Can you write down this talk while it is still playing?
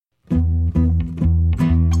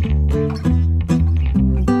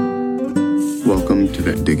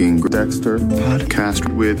Digging Dexter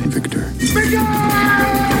podcast with Victor.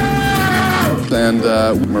 And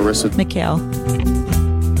Marissa Mikhail.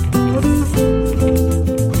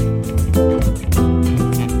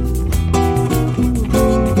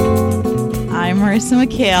 I'm Marissa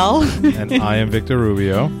Mikhail. And I am Victor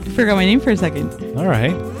Rubio. I forgot my name for a second. All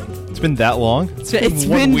right. It's been that long? It's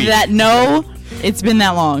been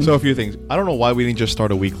that long. So a few things. I don't know why we didn't just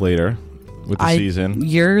start a week later with the season.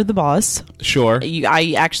 You're the boss. Sure.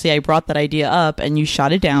 I brought that idea up and you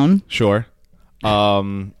shot it down. Sure.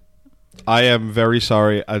 I am very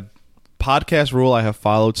sorry. A podcast rule I have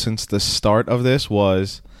followed since the start of this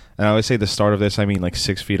was, and I always say the start of this, I mean like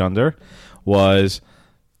 6 feet under, was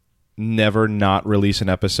never not release an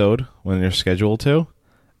episode when they're scheduled to,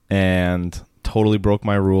 and totally broke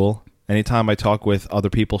my rule. Anytime I talk with other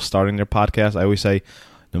people starting their podcast, I always say,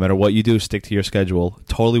 no matter what you do, stick to your schedule.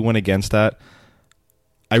 Totally went against that.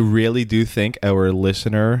 I really do think our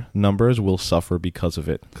listener numbers will suffer because of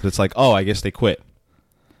it. Because it's like, oh, I guess they quit.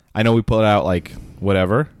 I know we put out like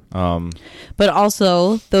whatever. But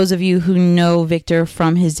also, those of you who know Victor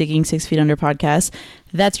from his Digging 6 Feet Under podcast,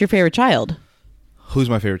 that's your favorite child. Who's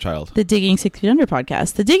my favorite child? The Digging 6 Feet Under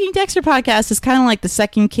podcast. The Digging Dexter podcast is kind of like the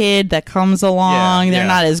second kid that comes along. Yeah, They're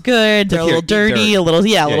not as good. They're a little dirty, a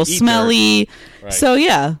little smelly. Right. So,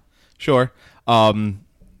 yeah. Sure.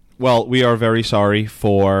 Well, we are very sorry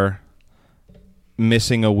for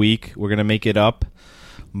missing a week. We're going to make it up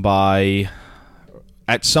by,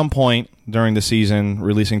 at some point during the season,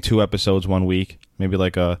 releasing 2 episodes 1 week. Maybe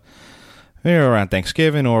like around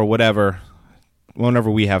Thanksgiving or whatever, whenever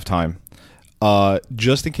we have time.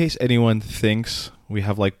 Just in case anyone thinks we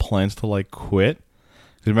have like plans to like quit.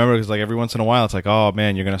 Because remember, because like every once in a while, it's like, oh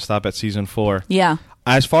man, you're going to stop at season 4. Yeah.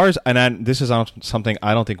 As far as, this is something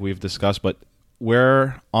I don't think we've discussed, but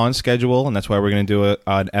we're on schedule, and that's why we're going to do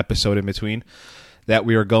an episode in between, that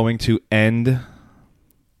we are going to end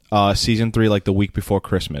season 3 like the week before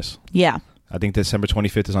Christmas. Yeah. I think December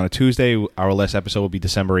 25th is on a Tuesday. Our last episode will be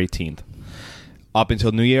December 18th. Up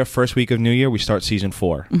until New Year, first week of New Year, we start season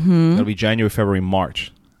 4. Mm-hmm. It'll be January, February,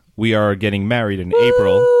 March. We are getting married in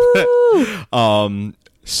April.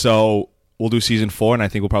 So we'll do season 4, and I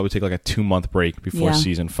think we'll probably take like a 2-month break before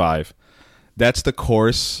season 5. That's the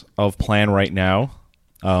course of plan right now,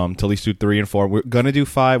 to at least do 3 and 4. We're going to do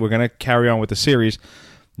 5. We're going to carry on with the series.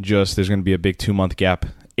 Just there's going to be a big 2-month gap.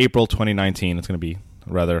 April 2019, it's going to be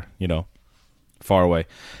rather, far away.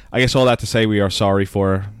 I guess all that to say we are sorry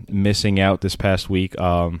for missing out this past week.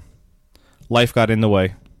 Life got in the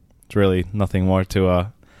way. It's really nothing more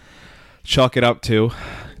to chalk it up to.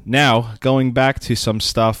 Now, going back to some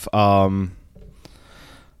stuff from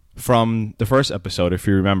the first episode, if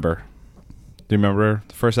you remember. Do you remember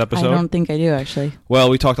the first episode? I don't think I do, actually. Well,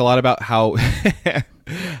 we talked a lot about how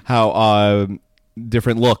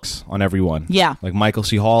different looks on everyone. Yeah. Like Michael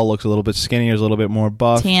C. Hall looks a little bit skinnier, a little bit more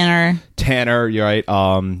buff. Tanner, you're right.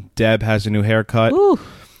 Deb has a new haircut. Ooh.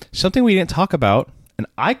 Something we didn't talk about, and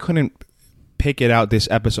I couldn't pick it out this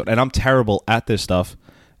episode, and I'm terrible at this stuff.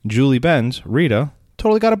 Julie Benz, Rita,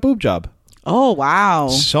 totally got a boob job. Oh, wow.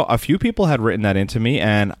 So a few people had written that into me,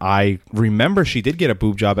 and I remember she did get a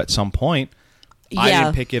boob job at some point. Yeah. I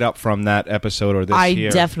didn't pick it up from that episode or this I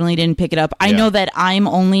definitely didn't pick it up. I know that I'm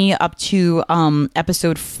only up to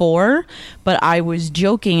episode 4, but I was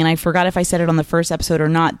joking, and I forgot if I said it on the first episode or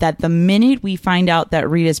not, that the minute we find out that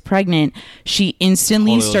Rita's pregnant, she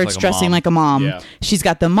instantly starts dressing like a mom. Yeah. She's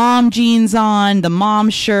got the mom jeans on, the mom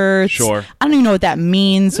shirts. Sure. I don't even know what that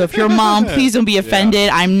means, so if you're a mom, please don't be offended.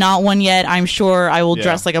 Yeah. I'm not one yet. I'm sure I will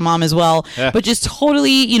dress like a mom as well. Yeah. But just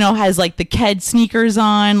totally, has like the Ked sneakers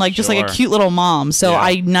on, like just like a cute little mom. So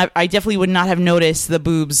I definitely would not have noticed the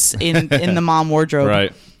boobs in the mom wardrobe.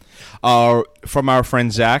 Right. From our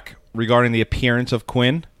friend Zach, regarding the appearance of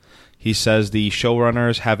Quinn, he says the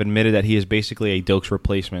showrunners have admitted that he is basically a Dokes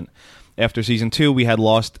replacement. After season 2, we had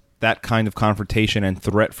lost that kind of confrontation and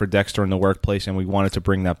threat for Dexter in the workplace, and we wanted to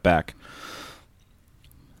bring that back.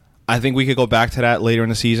 I think we could go back to that later in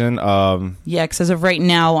the season. Yeah, because as of right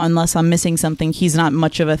now, unless I'm missing something, he's not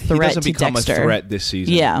much of a threat to Dexter. He doesn't become a threat this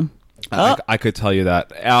season. Yeah. I could tell you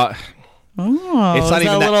that. It's not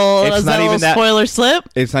even that. It's not even that spoiler slip.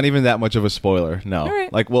 It's not even that much of a spoiler. No,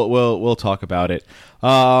 right. Like we'll talk about it.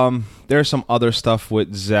 There's some other stuff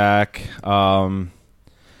with Zach.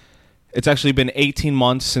 It's actually been 18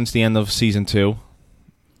 months since the end of season 2.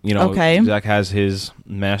 Okay. Zach has his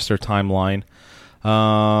master timeline.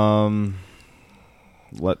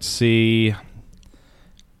 Let's see.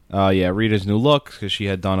 Rita's new look, because she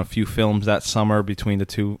had done a few films that summer between the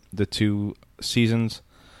two seasons.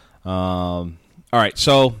 All right,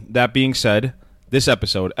 so that being said, this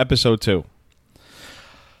episode 2.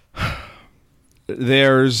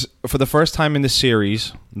 there's, for the first time in the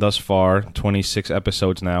series thus far, 26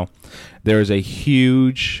 episodes now, there is a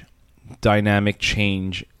huge dynamic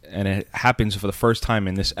change, and it happens for the first time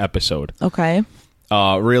in this episode. Okay.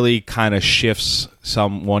 Really kind of shifts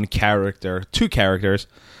two characters.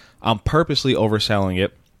 I'm purposely overselling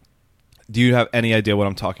it. Do you have any idea what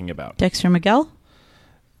I'm talking about? Dexter Miguel?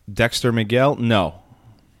 Dexter Miguel? No.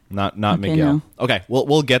 Not Okay, Miguel. no. Okay,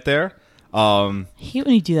 we'll get there. I hate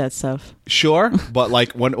when you do that stuff. Sure, but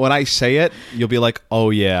like when I say it, you'll be like, "Oh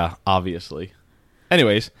yeah, obviously."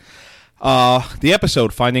 Anyways, the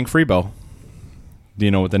episode Finding Freebo. Do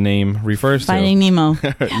you know what the name refers Finding to? Nemo.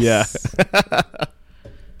 Yeah.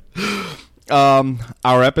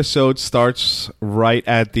 Our episode starts right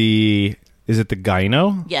at the. Is it the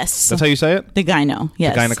gyno? Yes. That's how you say it? The gyno.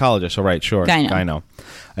 Yes. The gynecologist. All right, sure. Gyno.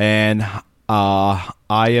 And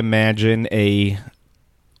I imagine a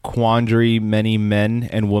quandary many men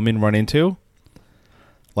and women run into.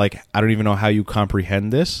 Like, I don't even know how you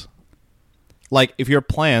comprehend this. Like, if you're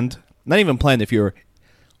planned, not even planned, if you're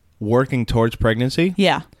working towards pregnancy.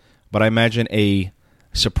 Yeah. But I imagine a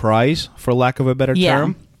surprise, for lack of a better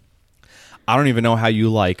term. I don't even know how you,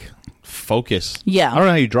 like, focus. Yeah. I don't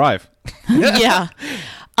know how you drive. Yeah.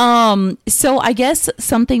 So I guess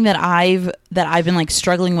something that I've been like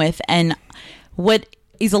struggling with, and what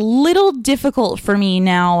is a little difficult for me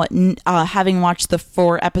now, having watched the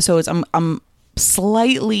 4 episodes, I'm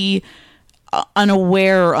slightly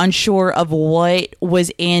unaware or unsure of what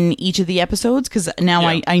was in each of the episodes, because now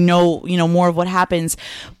I know more of what happens.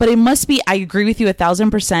 But it must be, I agree with you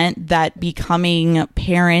 1,000% that becoming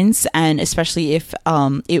parents, and especially if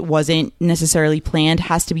it wasn't necessarily planned,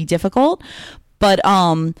 has to be difficult. But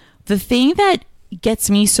the thing that gets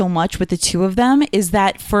me so much with the two of them is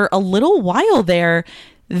that for a little while there,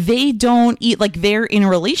 they don't eat, like, they're in a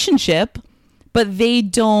relationship, but they're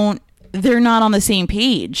not on the same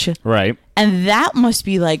page. Right. And that must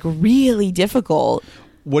be, like, really difficult.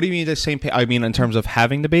 What do you mean the same page? I mean in terms of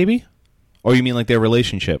having the baby? Or you mean like their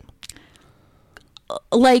relationship?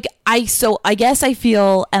 Like, I guess I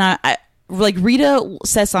feel, and I like, Rita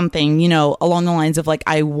says something, along the lines of, like,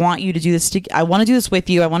 I want you to do this. I want to do this with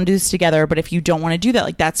you. I want to do this together. But if you don't want to do that,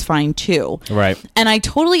 like, that's fine too. Right. And I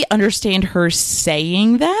totally understand her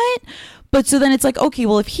saying that. But so then it's like, okay,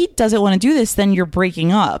 well, if he doesn't want to do this, then you're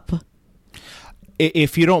breaking up.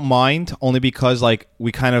 If you don't mind, only because, like,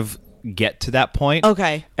 we kind of get to that point.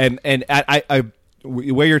 Okay. And I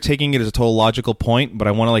where you're taking it is a total logical point, but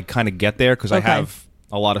I want to, like, kind of get there because I have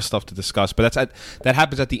a lot of stuff to discuss. But that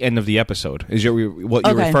happens at the end of the episode. Is what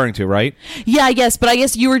you're referring to, right? Yeah, I guess. But I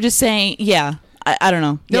guess you were just saying, yeah. I don't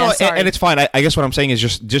know. No, yeah, sorry. and it's fine. I guess what I'm saying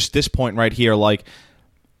is just this point right here, like,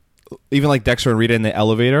 even like Dexter and Rita in the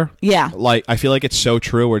elevator. Yeah. Like, I feel like it's so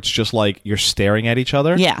true where it's just like you're staring at each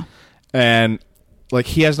other. Yeah. And like,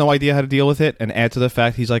 he has no idea how to deal with it, and add to the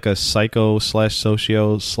fact he's like a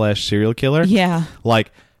psycho/socio/serial killer. Yeah.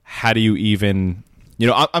 Like, how do you even,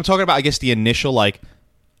 I'm talking about, I guess, the initial, like,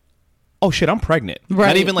 oh shit, I'm pregnant. Right.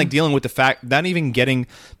 Not even like dealing with the fact, not even getting,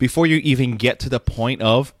 before you even get to the point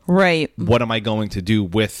of, right, what am I going to do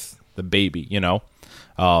with the baby,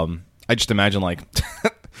 I just imagine, like,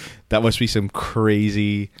 that must be some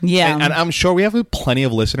crazy... Yeah. And I'm sure we have plenty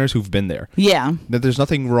of listeners who've been there. Yeah. That there's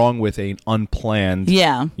nothing wrong with an unplanned...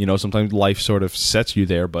 Yeah. Sometimes life sort of sets you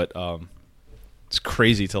there, but it's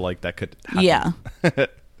crazy to, like, that could happen. Yeah.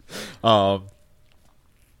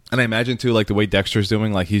 And I imagine, too, like, the way Dexter's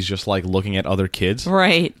doing, like, he's just, like, looking at other kids.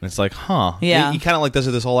 Right. And it's like, huh. Yeah. He kind of, like, does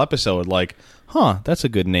it this whole episode, like, huh, that's a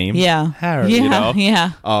good name. Yeah. Harry, Yeah.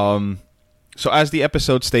 Yeah. So as the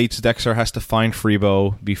episode states, Dexter has to find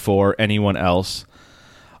Freebo before anyone else.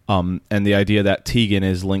 And the idea that Tegan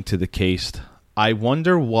is linked to the case. I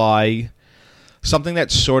wonder why... Something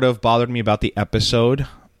that sort of bothered me about the episode,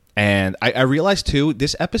 and I realized, too,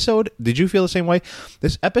 this episode... Did you feel the same way?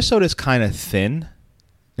 This episode is kind of thin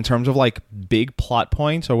in terms of, like, big plot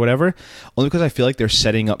points or whatever. Only because I feel like they're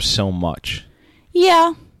setting up so much.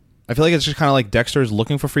 Yeah. I feel like it's just kind of like Dexter's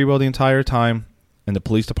looking for Freebo the entire time. And the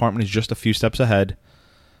police department is just a few steps ahead.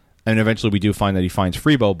 And eventually we do find that he finds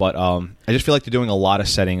Freebo. But I just feel like they're doing a lot of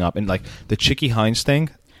setting up. And, like, the Chicky Hines thing.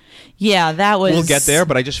 Yeah, that was... We'll get there,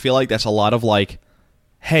 but I just feel like that's a lot of, like,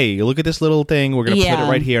 hey, look at this little thing. We're going to put it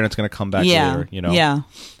right here, and it's going to come back later, Yeah.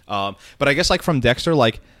 But I guess, like, from Dexter,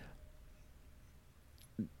 like...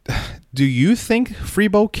 Do you think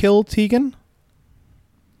Freebo killed Tegan?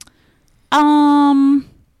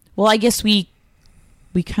 Well, I guess we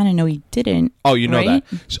kind of know he didn't. Oh, you know right?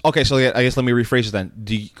 that. Okay, so I guess let me rephrase it then.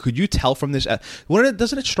 Could you tell from this...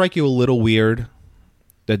 doesn't it strike you a little weird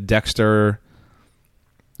that Dexter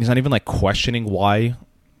is not even, like, questioning why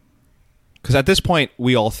Because at this point,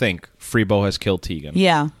 we all think Freebo has killed Tegan.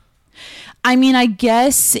 Yeah. I mean, I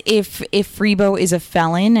guess if Freebo is a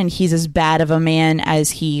felon and he's as bad of a man as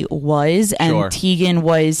he was, and Sure. Tegan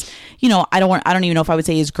was, I don't even know if I would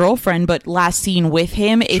say his girlfriend, but last seen with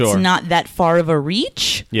him, it's Sure. not that far of a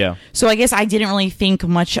reach. Yeah. So I guess I didn't really think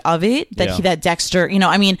much of it that Dexter,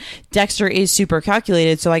 Dexter is super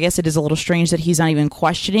calculated, so I guess it is a little strange that he's not even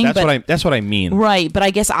questioning. That's what I mean. Right, but I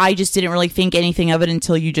guess I just didn't really think anything of it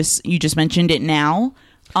until you just mentioned it now.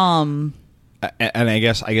 And I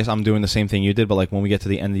guess I'm doing the same thing you did, but like when we get to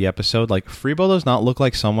the end of the episode, like Freebo does not look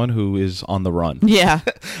like someone who is on the run. Yeah.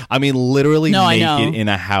 I mean, literally No, I naked know. in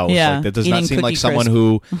a house. Yeah. Like, that does Eating not seem like Cookie someone Crisp.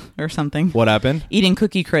 who Or something. What happened? Eating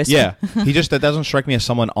Cookie Crisp. Yeah. That doesn't strike me as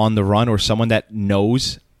someone on the run or someone that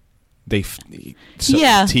knows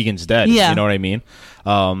Yeah. Tegan's dead. Yeah. You know what I mean?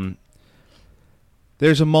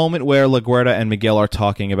 There's a moment where LaGuerta and Miguel are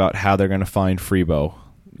talking about how they're going to find Freebo,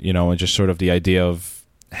 and just sort of the idea of,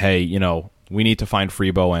 hey, we need to find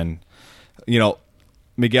Freebo, and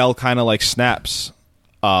Miguel kind of like snaps.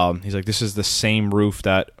 He's like, this is the same roof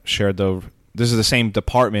that shared this is the same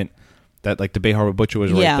department that like the Bay Harbor Butcher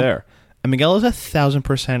was right there. And Miguel is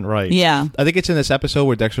 1,000% right. Yeah. I think it's in this episode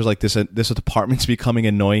where Dexter's like, this department's becoming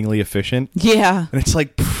annoyingly efficient. Yeah. And it's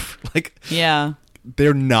like, Yeah.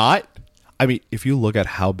 they're not. I mean, if you look at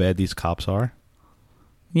how bad these cops are.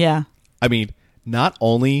 Yeah. I mean, not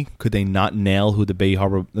only could they not nail who the Bay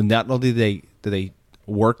Harbor, not only did they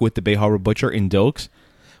work with the Bay Harbor Butcher in Dokes,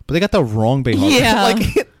 but they got the wrong Bay Harbor. Yeah.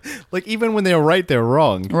 like even when they're right, they're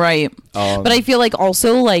wrong. Right. But I feel like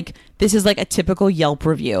also like this is like a typical Yelp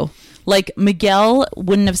review. Like Miguel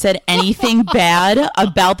wouldn't have said anything bad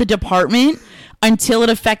about the department until it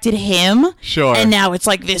affected him. Sure. And now it's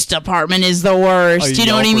like, this department is the worst. Do you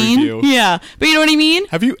know what I Yelp mean? review. Yeah. But you know what I mean?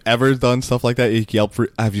 Have you ever done stuff like that?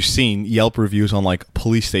 Have you seen Yelp reviews on like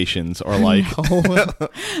police stations or like?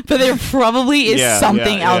 But there probably is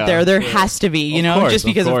something out there. There has to be, you know, just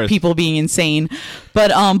because of people being insane. But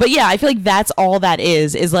yeah, I feel like that's all that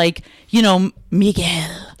is like,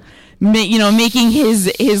 Miguel. Making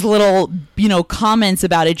his little, comments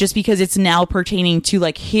about it just because it's now pertaining to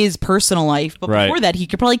like his personal life. But before that, he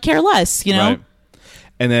could probably care less, Right.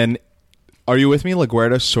 And then, are you with me?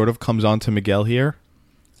 LaGuerta sort of comes on to Miguel here.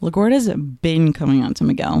 LaGuerta's been coming on to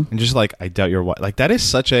Miguel. And just like, I doubt your wife. Like, that is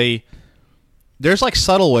such a... There's like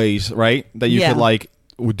subtle ways, right? That you could like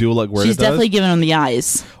do like LaGuerta She's definitely giving him the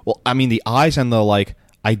eyes. Well, I mean, the eyes and the like,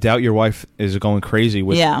 I doubt your wife is going crazy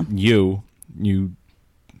with you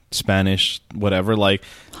Spanish, whatever, like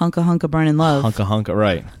hunka hunka burning love, hunka,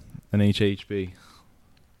 right? And HHB,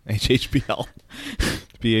 HHBL,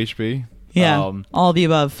 BHB, all the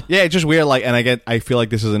above. Yeah, it's just weird. Like, and I feel like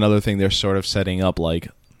this is another thing they're sort of setting up, like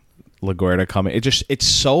LaGuerta coming. It's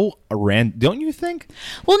so random, don't you think?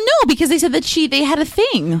 Well, no, because they said that they had a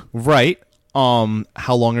thing, right? How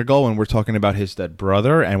long ago? And we're talking about his dead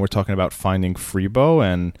brother, and we're talking about finding Freebo,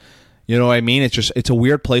 and you know what I mean? It's a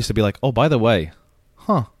weird place to be like, oh, by the way,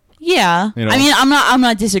 huh? Yeah. I mean, I'm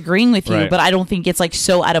not disagreeing with you, right. but I don't think it's like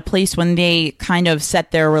so out of place when they kind of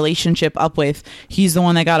set their relationship up with he's the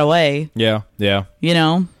one that got away. Yeah.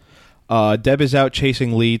 Deb is out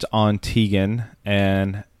chasing leads on Tegan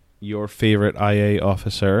and your favorite IA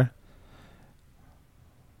officer.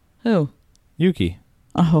 Who? Yuki.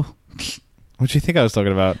 Oh. What do you think I was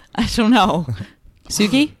talking about? I don't know.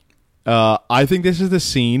 Suki? I think this is the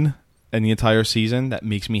scene in the entire season that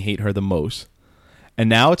makes me hate her the most. And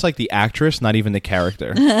now it's like the actress, not even the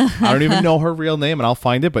character. I don't even know her real name, and I'll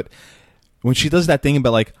find it. But when she does that thing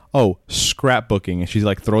about like, oh, scrapbooking, and she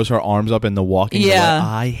like throws her arms up in the walking,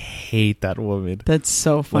 I hate that woman. That's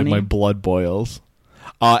so funny. Like my blood boils.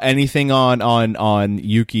 Anything on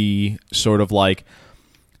Yuki sort of like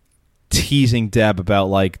teasing Deb about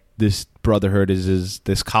like this brotherhood is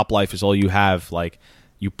this cop life is all you have. Like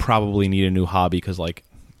you probably need a new hobby because like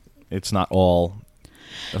it's not all.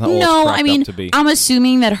 No, I mean, I'm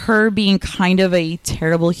assuming that her being kind of a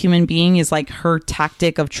terrible human being is like her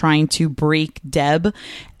tactic of trying to break Deb.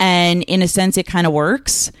 And in a sense, it kind of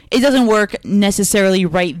works. It doesn't work necessarily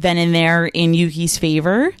right then and there in Yuki's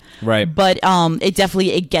favor. Right. But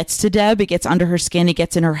it gets to Deb. It gets under her skin. It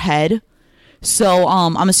gets in her head. So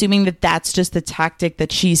I'm assuming that that's just the tactic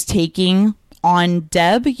that she's taking on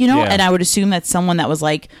Deb, And I would assume that someone that was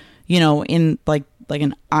like, in like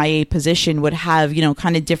an IA position would have,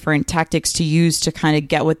 kind of different tactics to use to kind of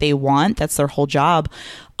get what they want. That's their whole job.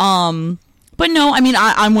 But no, I mean,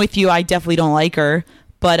 I'm with you. I definitely don't like her,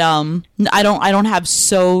 but I don't have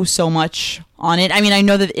so much on it. I mean, I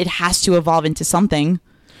know that it has to evolve into something.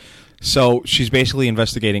 So she's basically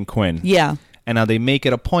investigating Quinn. Yeah. And now they make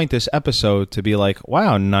it a point this episode to be like,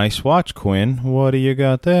 wow, nice watch, Quinn. What do you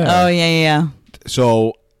got there? Oh, yeah.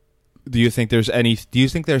 So do you think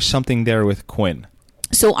there's something there with Quinn?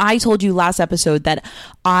 So I told you last episode that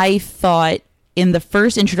I thought in the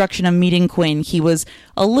first introduction of meeting Quinn, he was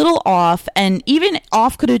a little off, and even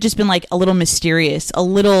off could have just been like a little mysterious, a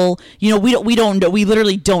little, we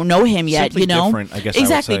literally don't know him yet, Simply different, I guess.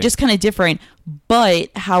 Exactly, just kind of different.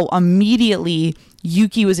 But how immediately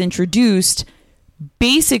Yuki was introduced,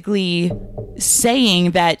 basically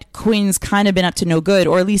saying that Quinn's kind of been up to no good,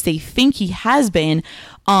 or at least they think he has been,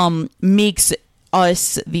 makes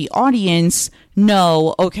us, the audience,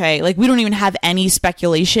 know, okay, like we don't even have any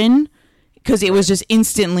speculation, because it was just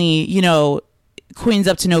instantly, Quinn's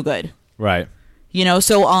up to no good. Right.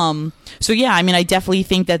 So yeah, I mean, I definitely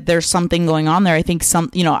think that there's something going on there. I think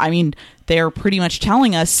they're pretty much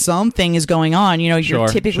telling us something is going on. You're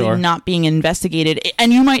typically not being investigated,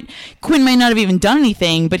 and Quinn might not have even done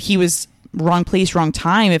anything, but he was wrong place, wrong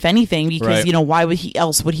time, if anything, because, right. Why would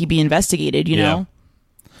he be investigated, know?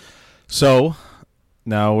 So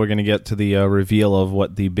now we're going to get to the reveal of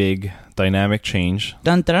what the big dynamic change.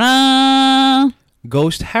 Dun, dun, dun.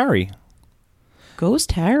 Ghost Harry.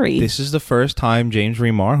 Ghost Harry. This is the first time James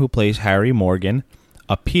Remar, who plays Harry Morgan,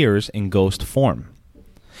 appears in ghost form.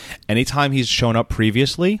 Anytime he's shown up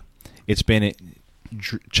previously, it's been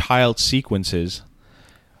child sequences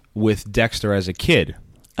with Dexter as a kid.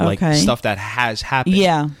 Like stuff that has happened.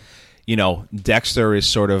 Yeah. Dexter is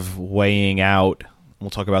sort of weighing out, we'll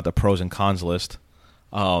talk about the pros and cons list.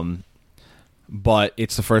 But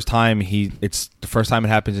it's the first time it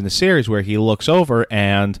happens in the series where he looks over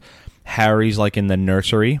and Harry's like in the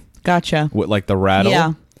nursery. Gotcha. With like the rattle.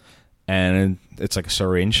 Yeah. And it's like a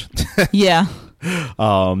syringe. Yeah.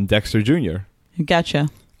 Dexter Jr. Gotcha.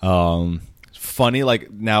 Funny, like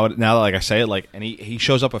now that like I say it, like, and he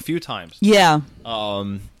shows up a few times. Yeah.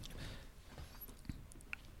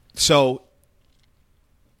 So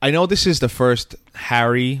I know this is the first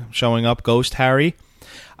Harry showing up, Ghost Harry.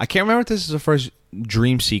 I can't remember if this is the first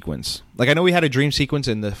dream sequence. Like, I know we had a dream sequence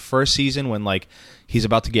in the first season when, like, he's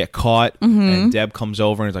about to get caught and Deb comes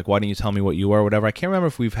over and is like, why didn't you tell me what you were or whatever. I can't remember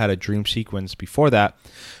if we've had a dream sequence before that.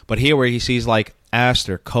 But here where he sees, like,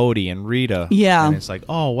 Aster, Cody, and Rita. Yeah. And it's like,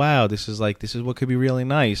 oh, wow, this is what could be really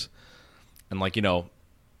nice. And, like,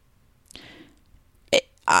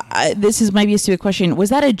 this is maybe a stupid question. Was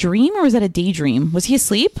that a dream or was that a daydream? Was he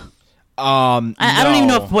asleep? I don't even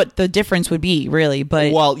know what the difference would be, really.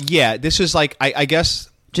 But well, yeah, this is like I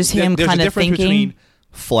guess just him kind of thinking. Between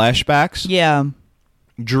flashbacks, yeah,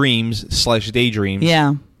 dreams / daydreams,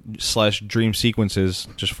 yeah, / dream sequences,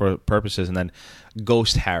 just for purposes, and then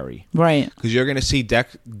Ghost Harry, right? Because you're going to see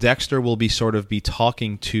Dexter will be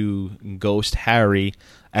talking to Ghost Harry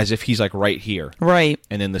as if he's like right here, right?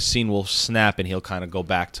 And then the scene will snap and he'll kind of go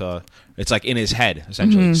back to, it's like in his head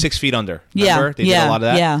essentially, 6 feet under. Remember? Yeah, they did a lot of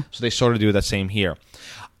that. Yeah. So they sort of do that same here.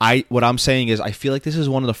 What I'm saying is I feel like this is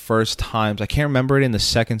one of the first times, I can't remember it in the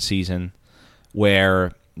second season,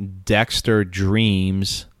 where Dexter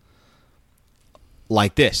dreams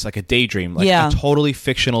like this, like a daydream, like a totally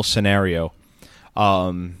fictional scenario.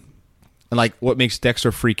 And like what makes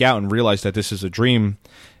Dexter freak out and realize that this is a dream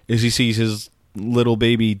is he sees his little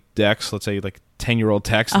baby Dex, let's say like 10-year-old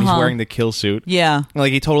Dex, and he's wearing the kill suit. Yeah.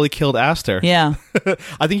 Like he totally killed Aster. Yeah.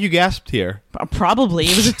 I think you gasped here. Probably.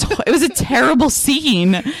 It was a terrible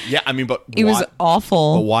scene. Yeah, I mean, but it was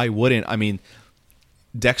awful. But why wouldn't? I mean,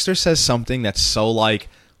 Dexter says something that's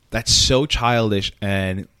so childish,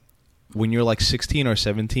 and when you're like 16 or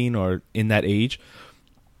 17 or in that age,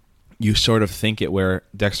 you sort of think it, where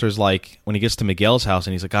Dexter's like, when he gets to Miguel's house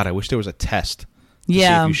and he's like, God, I wish there was a test. See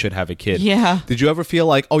if you should have a kid. Yeah. Did you ever feel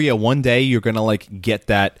like, oh yeah, one day you're gonna like get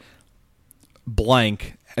that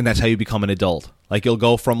blank, and that's how you become an adult? Like you'll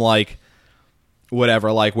go from like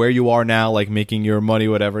whatever, like where you are now, like making your money,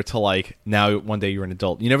 whatever, to like now one day you're an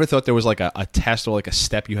adult. You never thought there was like a test or like a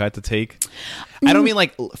step you had to take? I don't mean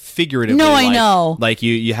like figuratively. No, I like, know. Like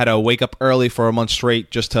you had to wake up early for a month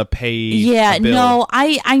straight just to pay. Yeah, a bill. no,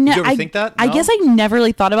 I Did you ever think that? I No? guess I never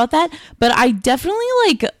really thought about that, but I definitely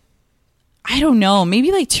like, I don't know,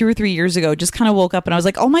 maybe like 2 or 3 years ago, just kind of woke up and I was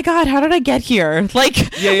like, oh my God, how did I get here? Like,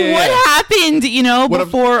 what happened,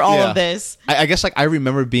 before all of this? I guess like I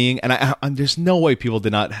remember being, and there's no way people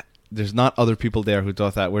did not, there's not other people there who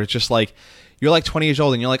thought that, where it's just like, you're like 20 years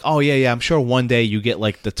old and you're like, oh yeah, I'm sure one day you get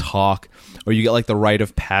like the talk, or you get like the rite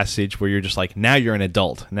of passage where you're just like, now you're an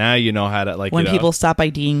adult. Now you know how to like, when people stop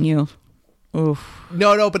IDing you. Oof.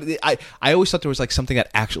 No, but I always thought there was like something that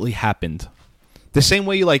actually happened. The same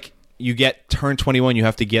way you turn 21, you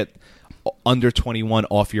have to get under 21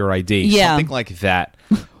 off your ID. Yeah. Something like that.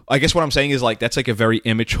 I guess what I'm saying is like that's like a very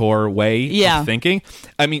immature way of thinking.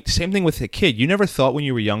 I mean, same thing with a kid. You never thought when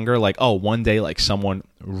you were younger, like, oh, one day like someone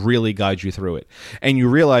really guides you through it, and you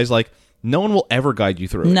realize like no one will ever guide you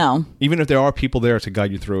through it. No, even if there are people there to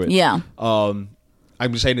guide you through it. Yeah.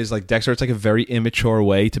 I'm just saying is like Dexter. It's like a very immature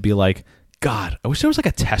way to be like, God, I wish there was like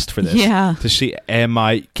a test for this. Yeah. To see, can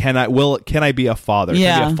I be a father?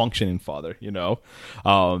 Yeah. Can I be a functioning father? You know.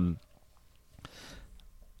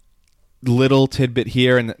 Little tidbit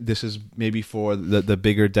here, and this is maybe for the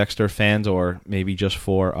bigger Dexter fans, or maybe just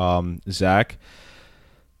for Zach.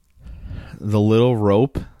 The little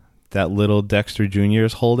rope that little Dexter Jr.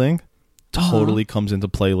 is holding totally comes into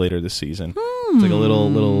play later this season. It's like a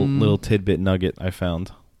little tidbit nugget I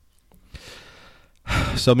found.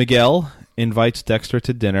 So Miguel invites Dexter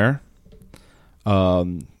to dinner. I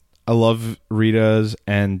love Rita's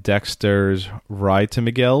and Dexter's ride to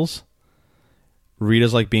Miguel's.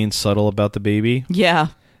 Rita's like being subtle about the baby. Yeah.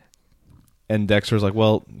 And Dexter's like,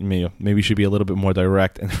 well, maybe you should be a little bit more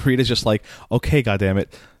direct. And Rita's just like, okay, goddammit,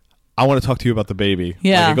 I want to talk to you about the baby.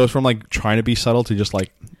 Yeah. Like, it goes from like trying to be subtle to just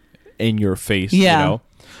like in your face. Yeah. You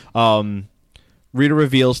know? Rita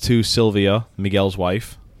reveals to Sylvia, Miguel's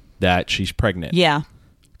wife, that she's pregnant. Yeah.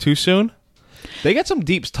 Too soon? They get some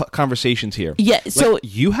deep conversations here. Yeah, so like,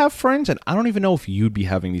 you have friends, and I don't even know if you'd be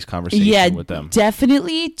having these conversations with them.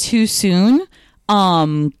 Definitely too soon.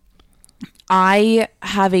 I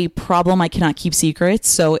have a problem. I cannot keep secrets,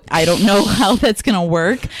 so I don't know how that's going to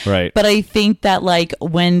work. Right. But I think that like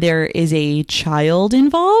when there is a child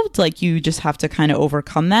involved, like you just have to kind of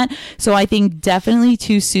overcome that. So I think definitely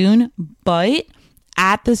too soon, but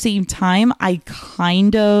at the same time, I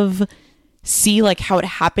kind of see like how it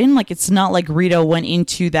happened. Like it's not like Rita went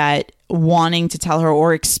into that wanting to tell her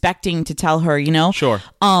or expecting to tell her, you know? Sure.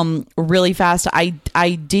 Really fast. I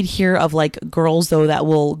did hear of like girls though that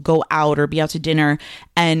will go out or be out to dinner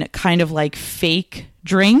and kind of like fake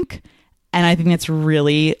drink. And I think that's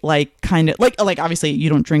really like kind of like obviously you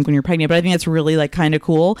don't drink when you're pregnant, but I think that's really like kind of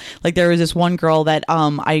cool. Like there was this one girl that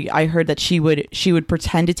I heard that she would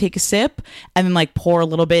pretend to take a sip and then like pour a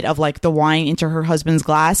little bit of like the wine into her husband's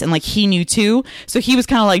glass, and like he knew too. So he was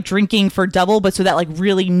kind of like drinking for double, but so that like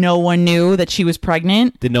really no one knew that she was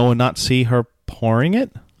pregnant. Did no one not see her pouring it?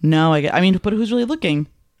 No, I mean, but who's really looking?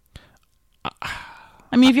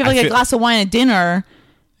 I mean, if you have like a glass of wine at dinner.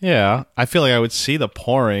 Yeah, I feel like I would see the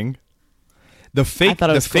pouring. The fake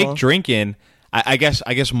cool. drinking, I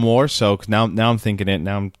guess more so because now I'm thinking it.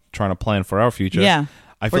 Now I'm trying to plan for our future. Yeah,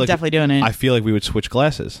 we're definitely doing it. I feel like we would switch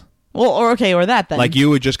glasses. Well, or that then. Like you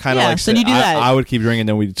would just kind of like so you do that. I would keep drinking,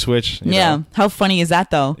 then we'd switch. You know? How funny is that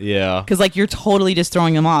though? Yeah, because like you're totally just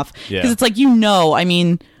throwing them off. Yeah, because it's like I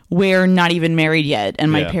mean, we're not even married yet,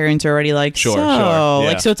 and my parents are already like, sure.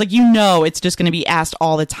 Like so it's like it's just going to be asked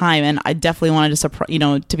all the time, and I definitely wanted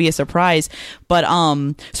to be a surprise. But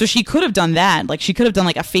so she could have done that, like she could have done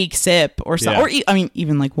like a fake sip or something, or I mean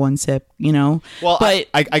even like one sip, you know. Well, but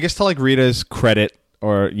I guess to like Rita's credit,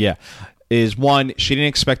 is one, she didn't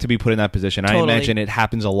expect to be put in that position. Totally. I imagine it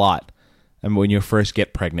happens a lot, and when you first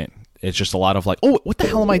get pregnant, it's just a lot of like, oh, what the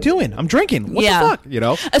hell am I doing? I'm drinking. What the fuck, you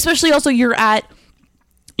know? Especially also you're at,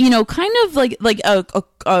 kind of like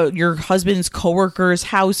your husband's coworker's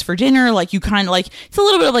house for dinner. Like you kind of like, it's a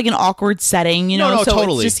little bit of like an awkward setting, you know? No, so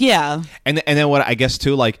totally. It's just, And then what I guess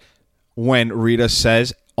too, like when Rita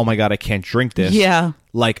says, "Oh my God, I can't drink this." Yeah.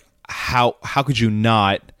 Like how could you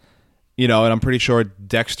not? You know, and I'm pretty sure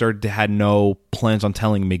Dexter had no plans on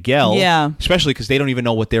telling Miguel. Yeah. Especially because they don't even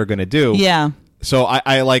know what they're gonna do. Yeah. So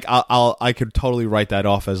I could totally write that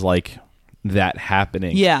off as like that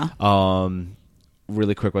happening. Yeah.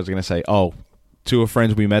 Really quick, what I was gonna say. Oh, two of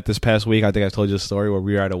friends we met this past week. I think I told you the story where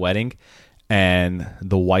we were at a wedding, and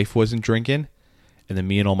the wife wasn't drinking, and then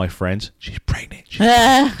me and all my friends, she's pregnant.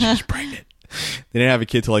 She's pregnant. They didn't have a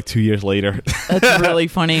kid till like 2 years later. That's really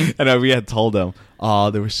funny. And we had told them.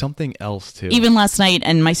 There was something else too. Even last night,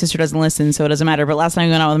 and my sister doesn't listen, so it doesn't matter. But last night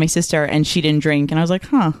we went out with my sister, and she didn't drink, and I was like,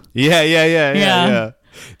 huh. Yeah.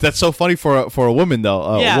 That's so funny for a woman though.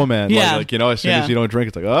 A woman, like as soon as you don't drink,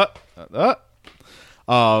 it's like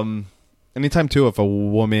anytime too, if a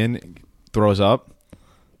woman throws up,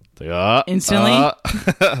 it's like instantly.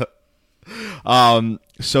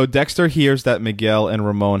 So Dexter hears that Miguel and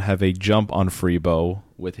Ramon have a jump on Freebo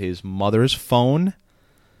with his mother's phone.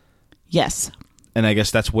 Yes. And I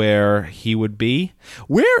guess that's where he would be.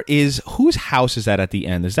 Whose house is that at the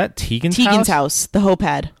end? Is that Tegan's house? Tegan's house, the Hope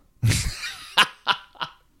Pad.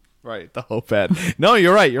 Right, the Hope Pad. No,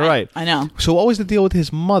 you're right. I know. So what was the deal with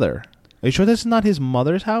his mother? Are you sure this is not his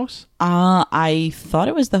mother's house? I thought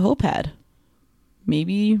it was the Hope Pad.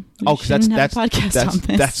 maybe because that's on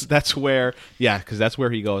this. that's where because that's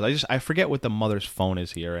where he goes. I forget what the mother's phone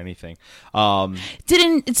is here or anything.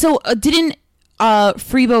 Didn't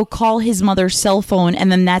Freebo call his mother's cell phone,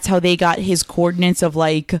 and then that's how they got his coordinates of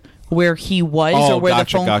like where he was or where the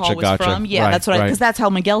phone call was from? Yeah, right, that's what because that's how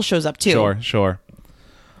Miguel shows up too. Sure.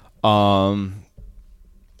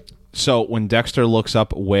 So when Dexter looks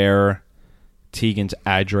up where Tegan's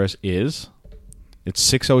address is, it's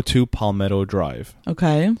 602 Palmetto Drive.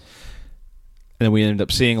 Okay. And then we end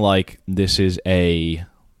up seeing like this is a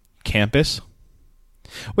campus.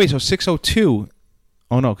 Wait, so 602?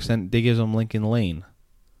 Oh no, because then they give them Lincoln Lane.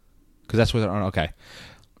 Because that's where they're on. Okay.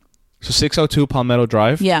 So 602 Palmetto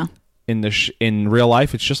Drive. Yeah. In real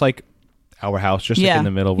life, it's just like our house, just like in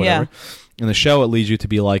the middle, whatever. In the show, it leads you to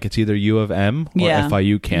be like it's either U of M or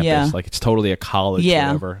FIU campus. Yeah. Like it's totally a college,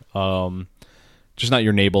 whatever. Just not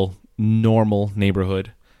your normal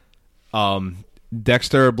neighborhood.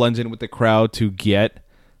 Dexter blends in with the crowd to get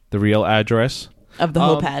the real address of the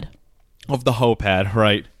Hopad. Of the Hopad,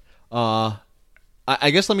 right?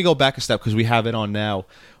 I guess let me go back a step because we have it on now.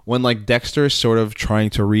 When like Dexter is sort of trying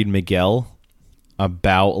to read Miguel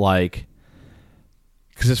about like,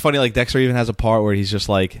 because it's funny, like Dexter even has a part where he's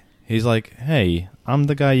like, hey, I'm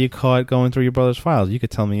the guy you caught going through your brother's files. You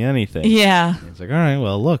could tell me anything. Yeah. And he's like, all right,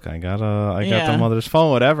 well, look, I got the mother's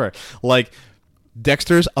phone, whatever. Like,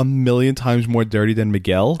 Dexter's a million times more dirty than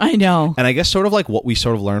Miguel. I know. And I guess sort of like what we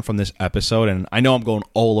sort of learned from this episode, and I know I'm going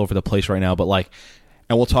all over the place right now, but like,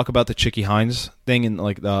 and we'll talk about the Chicky Hines thing in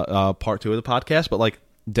like the part 2 of the podcast, but like,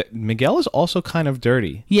 Miguel is also kind of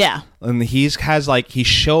dirty. Yeah. And he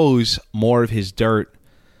shows more of his dirt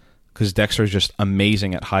because Dexter is just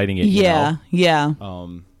amazing at hiding it. Yeah,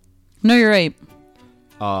 no, you're right.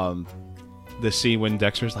 The scene when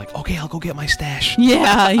Dexter's like, "Okay, I'll go get my stash." Yeah,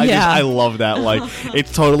 I love that. Like,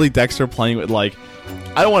 it's totally Dexter playing with like,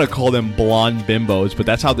 I don't want to call them blonde bimbos, but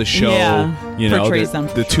that's how the show, portrays them.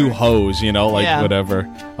 The two hoes, like whatever.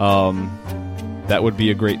 That would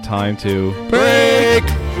be a great time to break.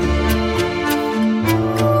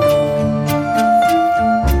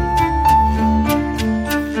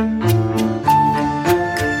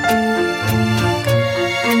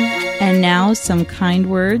 Now, some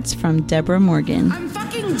kind words from Deborah Morgan. I'm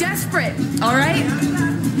fucking desperate, all right?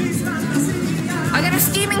 I got a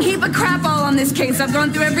steaming heap of crap all on this case. I've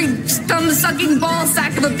gone through every thumb-sucking ball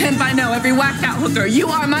sack of a pimp I know, every whacked-out hooker. You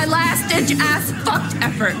are my last-ditch ass fucked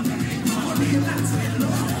effort.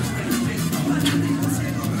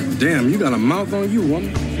 Damn, you got a mouth on you,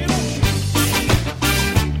 woman.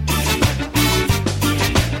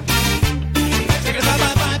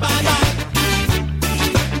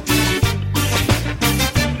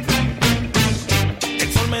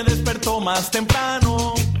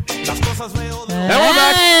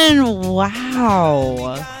 And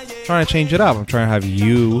wow. Trying to change it up. I'm trying to have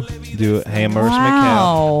you do it. Hey, I'm Marissa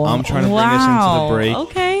McHale. I'm trying to bring us into the break.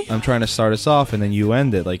 Okay. I'm trying to start us off and then you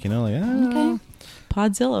end it. Like, Okay.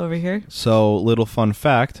 Podzilla over here. So, little fun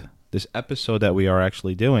fact. This episode that we are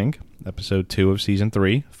actually doing, episode 2 of season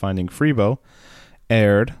 3, Finding Freebo,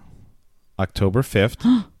 aired October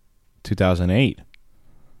 5th, 2008.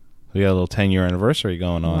 We got a little 10-year anniversary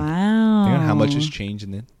going on. Wow. Think how much has changed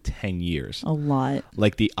in the 10 years. A lot.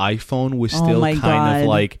 Like, the iPhone was still kind of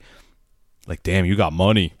like, damn, you got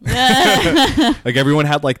money. Like, everyone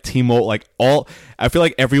had, like, T-Mobile, like, I feel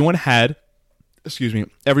like everyone had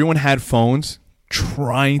phones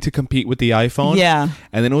trying to compete with the iPhone. Yeah.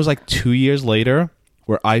 And then it was, like, 2 years later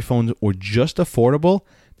where iPhones were just affordable.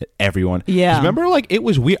 Everyone. Yeah. Remember, like, it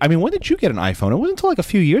was weird. I mean, when did you get an iPhone? It wasn't until like a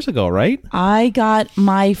few years ago, right? I got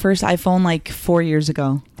my first iPhone like 4 years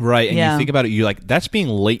ago. Right. And you think about it, you're like, that's being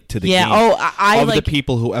late to the game. I of like the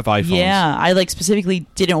people who have iPhones. Yeah. I like specifically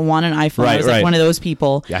didn't want an iPhone. Right, I was like one of those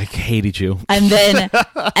people. Yeah, I hated you. And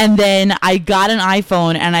then I got an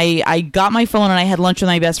iPhone and I got my phone and I had lunch with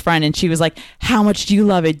my best friend and she was like, how much do you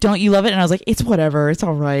love it? Don't you love it? And I was like, it's whatever. It's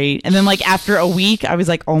all right. And then like after a week, I was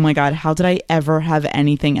like, oh my God, how did I ever have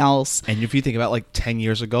anything else? And if you think about like 10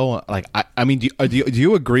 years ago, like, I mean, do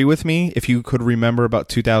you agree with me if you could remember about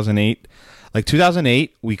 2008? Like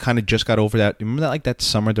 2008, we kind of just got over that. Remember that, like that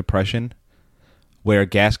summer depression where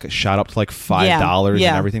gas shot up to like $5 and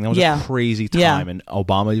everything? That was a crazy time. And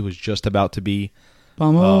Obama was just about to be,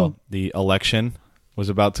 the election was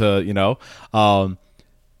about to,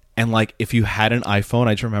 and like if you had an iPhone,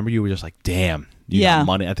 I just remember you were just like, damn. You got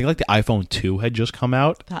money. I think like the iPhone 2 had just come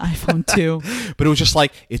out. The iPhone 2. But it was just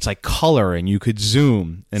like, it's like color and you could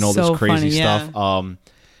zoom and all this crazy stuff.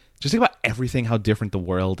 Just think about everything, how different the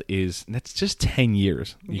world is. And that's just 10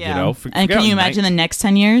 years, you know? And can you imagine the next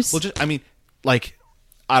 10 years? Well, just, I mean, like,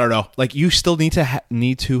 I don't know. Like, you still need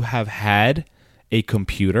to have had a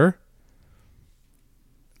computer.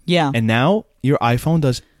 Yeah. And now your iPhone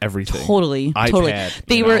does everything. Totally.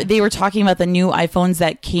 They were talking about the new iPhones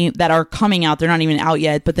that are coming out. They're not even out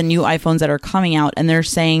yet, but the new iPhones that are coming out, and they're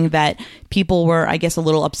saying that people were, I guess, a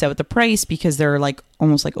little upset with the price because they're like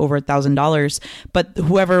almost like over $1,000. But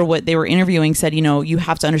what they were interviewing said, you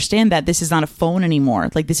have to understand that this is not a phone anymore.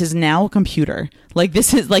 Like, this is now a computer. Like,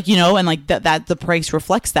 this is like, and like that the price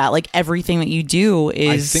reflects that. Like, everything that you do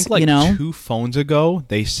is, I think 2 phones ago,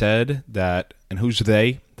 they said that, and who's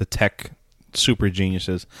they? The tech super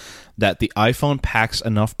geniuses, that the iPhone packs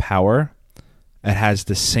enough power. It has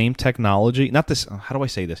the same technology. Not this. How do I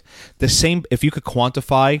say this? The same. If you could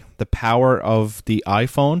quantify the power of the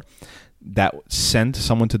iPhone that sent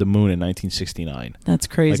someone to the moon in 1969. That's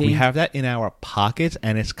crazy. Like, we have that in our pockets,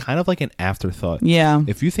 and it's kind of like an afterthought. Yeah.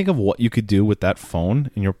 If you think of what you could do with that phone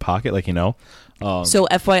in your pocket, like, so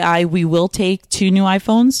FYI, we will take 2 new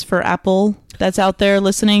iPhones for Apple that's out there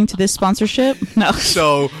listening to this sponsorship. No.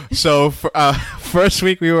 So first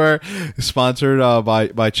week we were sponsored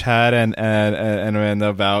by Chad and Amanda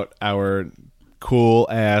about our cool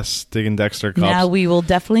ass Dig and Dexter cups. Now we will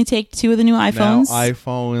definitely take 2 of the new iPhones. Now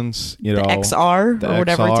iPhones, the XR the or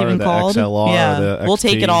whatever XR, it's even the called. XLR, yeah, the XT, we'll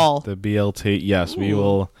take it all. The BLT. Yes, we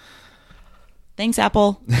will. Thanks,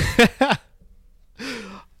 Apple.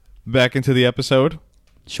 Back into the episode.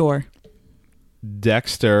 Sure.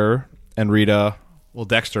 Dexter and Rita, well,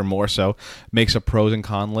 Dexter more so, makes a pros and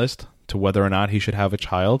con list to whether or not he should have a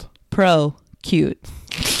child. Pro, cute.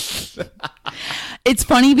 It's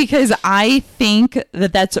funny because I think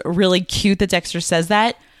that that's really cute that Dexter says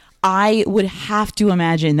that. I would have to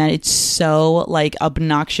imagine that it's so like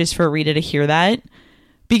obnoxious for Rita to hear that,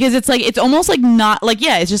 because it's like, it's almost like not like,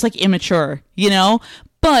 yeah, it's just like immature,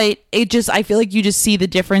 but I feel like you just see the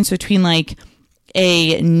difference between like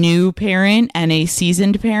a new parent and a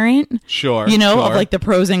seasoned parent. Sure. Of like the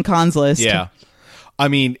pros and cons list. Yeah. I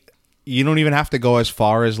mean, you don't even have to go as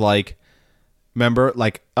far as like, remember,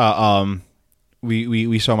 like,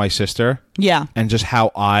 we saw my sister. Yeah. And just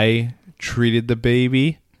how I treated the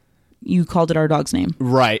baby. You called it our dog's name.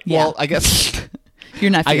 Right. Yeah. Well, I guess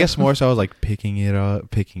your nephew. I guess more so I was like picking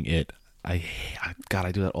it. God,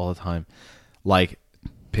 I do that all the time. Like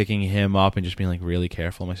picking him up and just being like really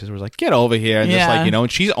careful. My sister was like, "Get over here," and just like,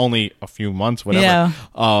 and she's only a few months, whatever.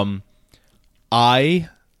 Yeah. I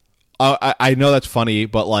know that's funny,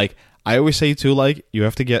 but like I always say too, like you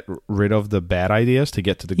have to get rid of the bad ideas to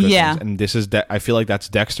get to the good things. And this is I feel like that's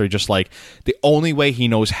Dexter. Just like the only way he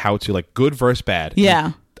knows how to, like, good versus bad.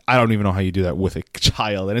 Yeah. I don't even know how you do that with a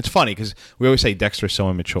child. And it's funny because we always say Dexter's so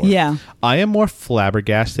immature. Yeah. I am more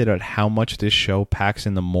flabbergasted at how much this show packs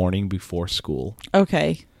in the morning before school.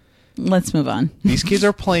 Okay. Let's move on. These kids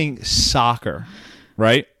are playing soccer,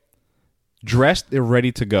 right? Dressed, they're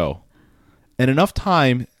ready to go. And enough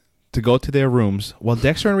time to go to their rooms while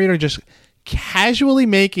Dexter and Rita are just casually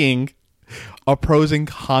making a pros and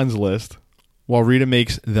cons list while Rita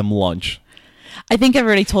makes them lunch. I think I've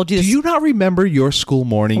already told you this. Do you not remember your school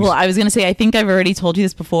mornings? Well, I was going to say, I think I've already told you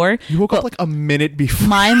this before. You woke up like a minute before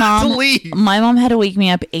my mom to leave. My mom had to wake me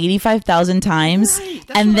up 85,000 times. Right, that's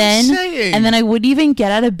what I'm saying. And then I wouldn't even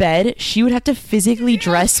get out of bed. She would have to physically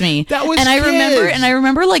dress me. That was and I kids.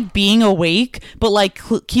 remember like being awake, but like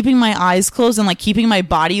keeping my eyes closed and like keeping my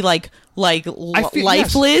body like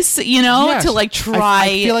lifeless, Yes. to like try.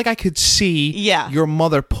 I feel like I could see your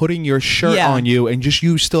mother putting your shirt on you and just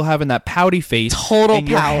you still having that pouty face. Total and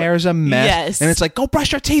your pout. hair's a mess. Yes. And it's like, go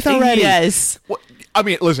brush your teeth already. Yes. I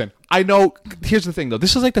mean, listen, I know. Here's the thing, though.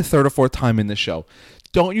 This is like the 3rd or 4th time in the show.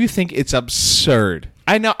 Don't you think it's absurd?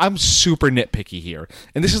 I know I'm super nitpicky here.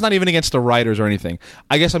 And this is not even against the writers or anything.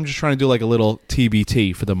 I guess I'm just trying to do like a little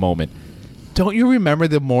TBT for the moment. Don't you remember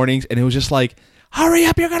the mornings and it was just like, hurry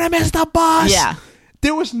up, you're going to miss the bus. Yeah.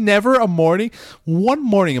 There was never one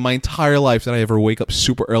morning in my entire life that I ever wake up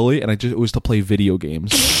super early and it was to play video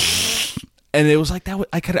games. And it was like that.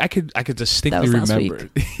 I could distinctly remember.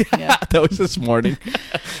 Yeah, that was this morning.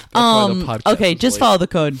 Okay, just follow the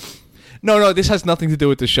code. No, this has nothing to do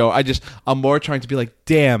with the show. I'm more trying to be like,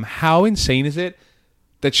 damn, how insane is it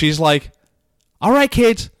that she's like, all right,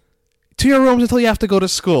 kids, to your rooms until you have to go to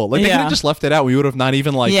school. Like, they could have just left it out. We would have not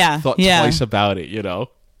even thought twice about it,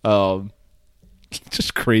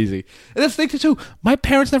 just crazy. And that's the thing too. My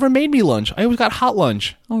parents never made me lunch. I always got hot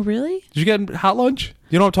lunch. Oh, really? Did you get hot lunch?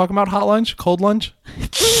 You know what I'm talking about? Hot lunch? Cold lunch?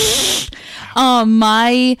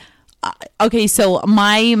 Okay, so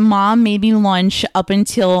my mom made me lunch up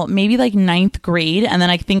until maybe like 9th grade, and then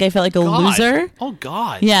I think I felt like a loser. Oh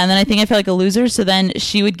God. Yeah, and then I think I felt like a loser. So then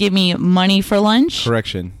she would give me money for lunch.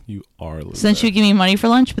 Correction, you are a loser. So then she would give me money for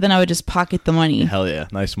lunch, but then I would just pocket the money. Hell yeah,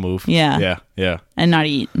 nice move. Yeah. Yeah. And not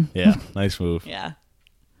eat. Yeah, nice move. Yeah.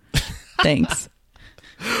 Thanks.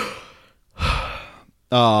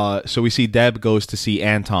 So we see Deb goes to see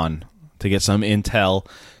Anton to get some intel.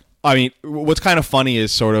 I mean, what's kind of funny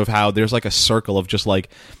is sort of how there's like a circle of just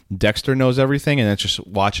like Dexter knows everything, and it's just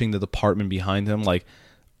watching the department behind him. Like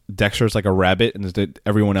Dexter's like a rabbit, and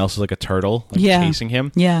everyone else is like a turtle, like chasing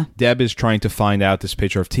him. Yeah. Deb is trying to find out this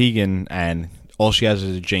picture of Tegan, and all she has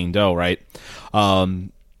is a Jane Doe, right?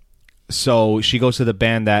 So she goes to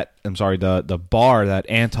the bar that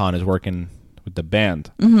Anton is working with the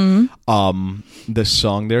band. Mm-hmm. The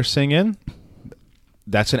song they're singing,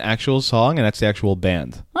 that's an actual song, and that's the actual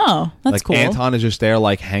band. Oh, that's like, cool. Anton is just there,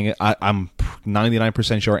 like, hanging. I'm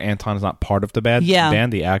 99% sure Anton is not part of the band,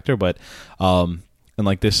 the actor, but, and,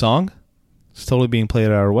 like, this song, it's totally being played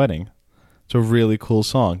at our wedding. It's a really cool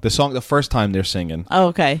song. The first time they're singing. Oh,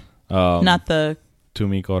 okay. Not the... Tu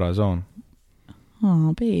mi corazón.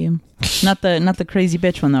 Oh, babe. Not the crazy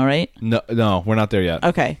bitch one, though, right? No, we're not there yet.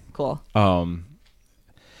 Okay, cool.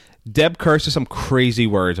 Deb curses some crazy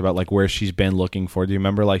words about like where she's been looking for. Do you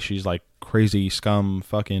remember? Like she's like crazy fuck,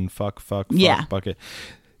 bucket.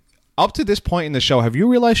 Up to this point in the show, have you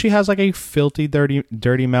realized she has like a filthy,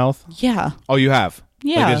 dirty mouth? Yeah. Oh, you have?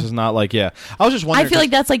 Yeah. Like, this is not like, I was just wondering. I feel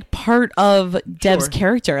like that's like part of Deb's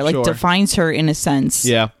character, like defines her in a sense.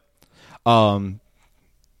 Yeah.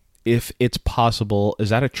 If it's possible,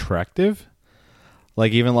 is that attractive?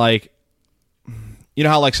 Like even like, you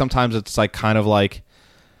know how like sometimes it's like kind of like,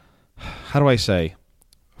 how do I say,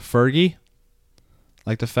 Fergie?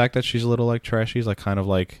 Like the fact that she's a little like trashy is like kind of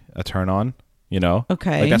like a turn on, you know?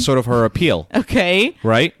 Okay. Like that's sort of her appeal. Okay.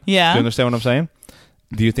 Right? Yeah. Do you understand what I'm saying?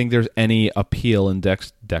 Do you think there's any appeal in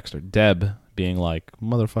Deb being like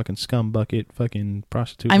motherfucking scum bucket, fucking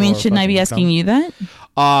prostitute? I mean, shouldn't I be asking you that?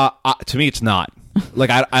 To me, it's not. Like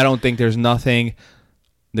I don't think there's nothing.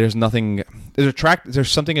 There's something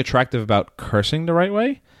attractive about cursing the right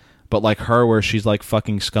way. But like her, where she's like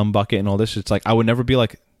fucking scumbucket and all this, it's like I would never be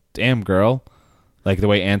like, damn girl, like the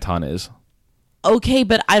way Anton is. Okay,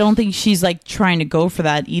 but I don't think she's like trying to go for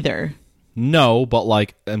that either. No, but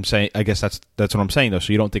like I'm saying, I guess that's what I'm saying though.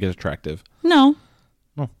 So you don't think it's attractive? No.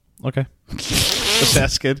 Oh, okay.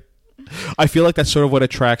 That's good. I feel like that's sort of what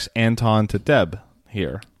attracts Anton to Deb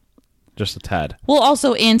here. Just a tad. Well,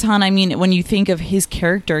 also Anton, I mean, when you think of his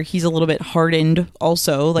character, he's a little bit hardened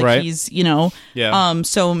also. Like right. He's, you know. Yeah.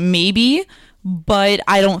 So maybe, but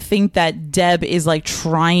I don't think that Deb is like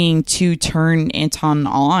trying to turn Anton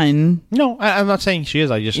on. No, I'm not saying she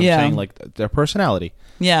is. I'm saying like their personality.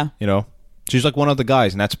 Yeah. You know? She's like one of the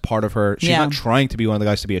guys, and that's part of her. She's not trying to be one of the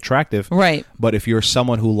guys to be attractive. Right. But if you're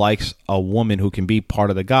someone who likes a woman who can be part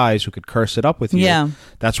of the guys who could curse it up with you,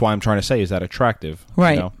 that's why I'm trying to say, is that attractive?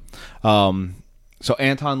 Right. You know? So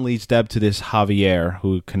Anton leads Deb to this Javier,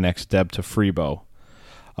 who connects Deb to Freebo.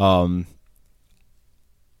 Do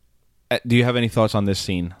you have any thoughts on this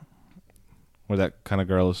scene? Where that kind of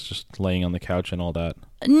girl is just laying on the couch and all that?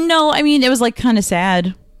 No, I mean, it was like kind of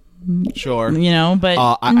sad. Sure. You know, but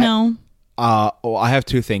no. I have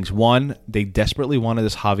two things. One, they desperately wanted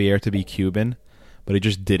this Javier to be Cuban, but it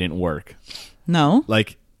just didn't work. No.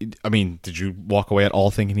 Like, I mean, did you walk away at all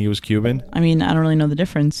thinking he was Cuban? I mean, I don't really know the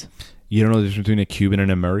difference. You don't know the difference between a Cuban and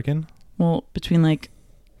an American? Well, between like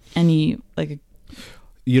any like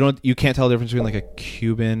you can't tell the difference between like a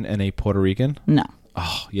Cuban and a Puerto Rican? No.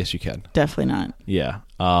 Oh, yes you can. Definitely not. Yeah.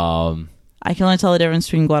 I can only tell the difference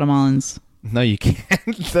between Guatemalans. No, you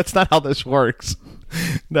can't. That's not how this works.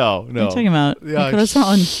 No. What are you talking about? Yeah.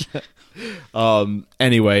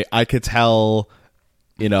 Anyway, I could tell,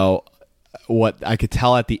 you know, what I could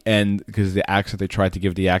tell at the end, because the accent they tried to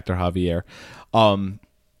give the actor Javier.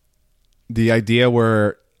 The idea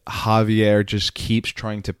where Javier just keeps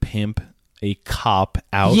trying to pimp a cop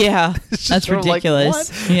out. Yeah, that's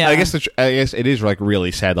ridiculous. Like, yeah, I guess it is like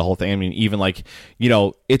really sad, the whole thing. I mean, even like, you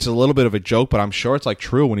know, it's a little bit of a joke, but I'm sure it's like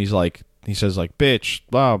true when he says like bitch,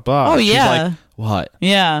 blah blah. Oh She's yeah. like, what?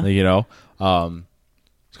 Yeah. You know,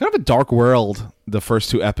 it's kind of a dark world the first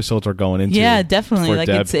two episodes are going into. Yeah, definitely. For like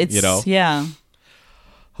Deb, it's you know. Yeah.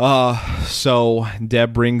 So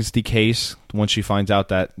Deb brings the case once she finds out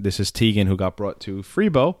that this is Tegan who got brought to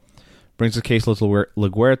Freebo. Brings the case to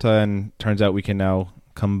LaGuerta, and turns out we can now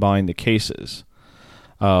combine the cases.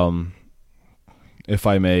 If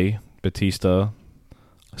I may, Batista,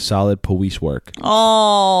 Solid police work.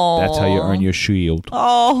 Oh, That's how you earn your shield.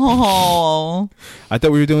 Oh, I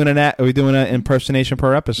thought we were doing an impersonation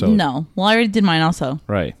per episode. No, well, I already did mine also.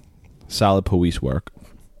 Right. Solid police work.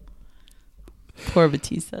 Poor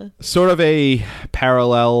Batista. Sort of a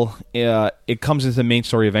parallel. It comes into the main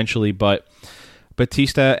story eventually, but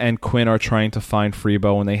Batista and Quinn are trying to find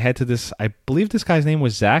Freebo, and they head to this. I believe this guy's name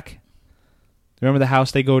was Zach. Remember the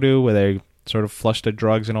house they go to where they sort of flush the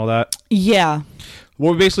drugs and all that? Yeah.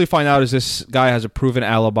 What we basically find out is this guy has a proven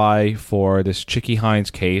alibi for this Chicky Hines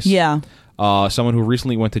case. Yeah. Someone who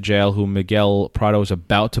recently went to jail, who Miguel Prado is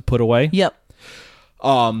about to put away. Yep.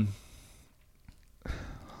 Do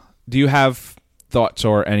you have thoughts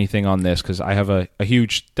or anything on this? Because I have a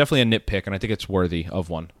huge, definitely a nitpick, and I think it's worthy of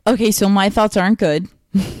one. Okay, so my thoughts aren't good.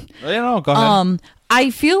 Go ahead. I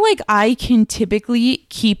feel like I can typically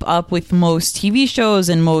keep up with most TV shows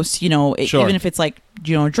and most, Sure. even if it's like,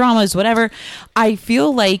 dramas, whatever. I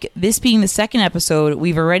feel like this being the second episode,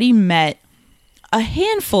 we've already met a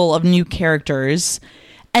handful of new characters.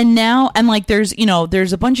 And now, there's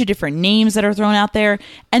a bunch of different names that are thrown out there.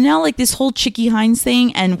 And now, like, this whole Chicky Hines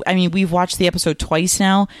thing, and I mean, we've watched the episode twice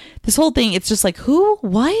now. This whole thing, it's just like, who?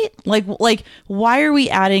 What? Like, why are we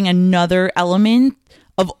adding another element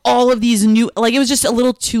of all of these new, like, it was just a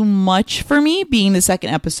little too much for me being the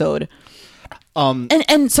second episode.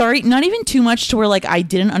 And sorry, not even too much to where like I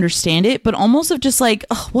didn't understand it, but almost of just like,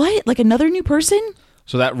 what? Like another new person?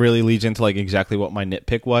 So that really leads into like exactly what my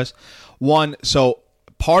nitpick was. One, so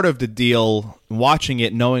part of the deal, watching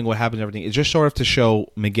it, knowing what happens, everything, is just sort of to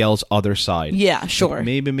show Miguel's other side. Yeah, sure. Like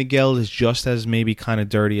maybe Miguel is just as maybe kind of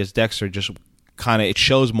dirty as Dexter, just kind of, it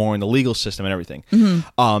shows more in the legal system and everything.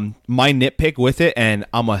 Mm-hmm. My nitpick with it, and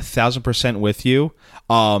I'm 1,000% with you,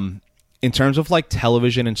 in terms of like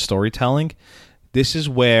television and storytelling, this is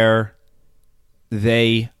where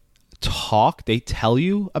they tell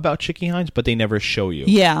you about Chicky Hines, but they never show you.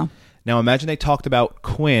 Yeah. Now imagine they talked about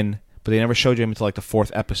Quinn, but they never showed you him until like the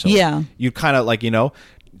 4th episode. Yeah. You kind of like,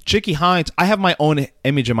 Chicky Hines, I have my own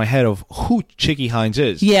image in my head of who Chicky Hines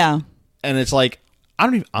is. Yeah. And it's like, I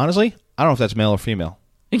don't know if that's male or female.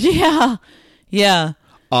 Yeah. Yeah.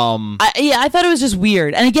 I thought it was just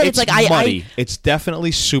weird, and again, it's like muddy. It's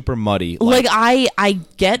definitely super muddy. Like I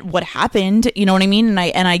get what happened, you know what I mean,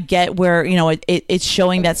 and I get where it's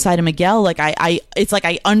showing that side of Miguel. Like it's like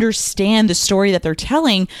I understand the story that they're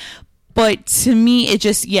telling, but to me, it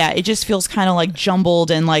just feels kind of like jumbled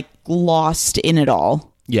and like lost in it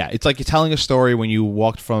all. Yeah, it's like you're telling a story when you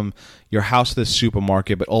walked from your house to the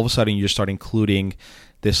supermarket, but all of a sudden you just start including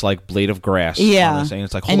this like blade of grass. Yeah. And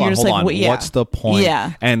it's like, hold on. What's the point?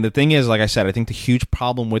 Yeah. And the thing is, like I said, I think the huge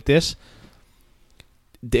problem with this,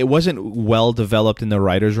 it wasn't well developed in the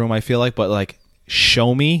writer's room, I feel like, but like,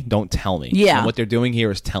 show me, don't tell me. Yeah. And what they're doing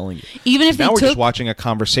here is telling you. Even if now we're just watching a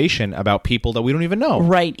conversation about people that we don't even know.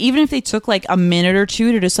 Right. Even if they took like a minute or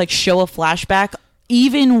two to just like show a flashback,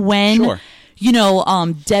 even when... Sure. Deb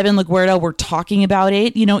and LaGuardia were talking about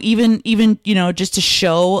it, even just to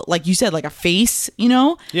show, like you said, like a face,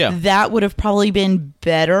 Yeah. that would have probably been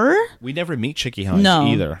better. We never meet Chicky Hines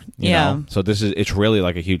either. You know? So it's really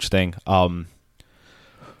like a huge thing.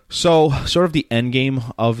 So sort of the end game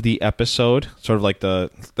of the episode, sort of like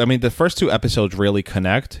the first 2 episodes really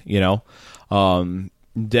connect,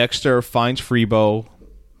 Dexter finds Freebo.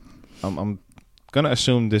 I'm going to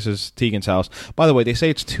assume this is Tegan's house. By the way, they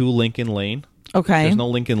say it's 2 Lincoln Lane. Okay. There's no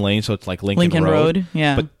Lincoln Lane, so it's like Lincoln Road.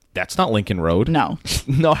 Yeah. But that's not Lincoln Road. No.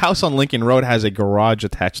 No house on Lincoln Road has a garage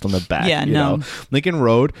attached on the back. Yeah, no. Lincoln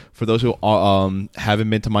Road, for those who haven't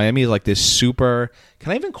been to Miami, is like this super,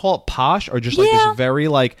 can I even call it posh? Or just like this very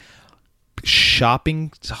like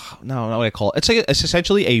shopping, no, not what I call it. It's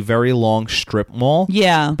essentially a very long strip mall.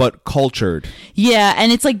 Yeah. But cultured. Yeah,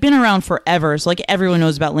 and it's like been around forever. So like everyone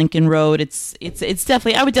knows about Lincoln Road. It's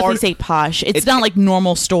definitely, I would definitely say posh. It's not like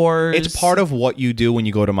normal stores. It's part of what you do when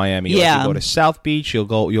you go to Miami. Yeah. Like you go to South Beach, you'll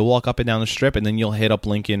walk up and down the strip, and then you'll hit up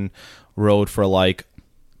Lincoln Road for like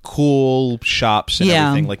cool shops and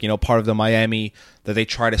everything. Like, part of the Miami that they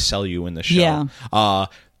try to sell you in the show. Yeah.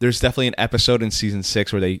 There's definitely an episode in season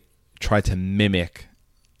 6 where they try to mimic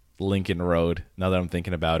Lincoln Road, now that I'm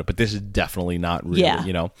thinking about it, but this is definitely not really,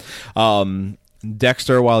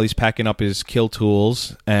 Dexter, while he's packing up his kill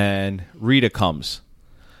tools, and Rita comes.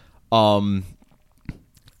 So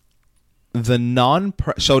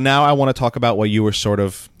now I want to talk about what you were sort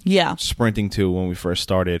of sprinting to when we first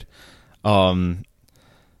started. The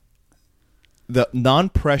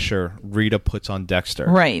non-pressure Rita puts on Dexter.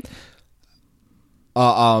 Right.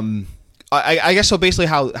 I guess so. Basically,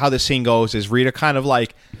 how this scene goes is Rita kind of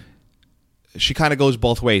like, she kind of goes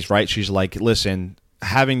both ways, right? She's like, listen,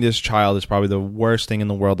 having this child is probably the worst thing in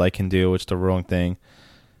the world I can do. It's the wrong thing.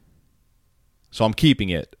 So I'm keeping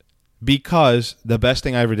it because the best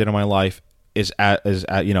thing I ever did in my life is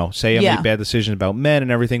you know, say I made bad decisions about men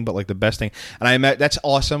and everything, but like the best thing. And that's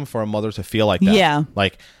awesome for a mother to feel like that. Yeah.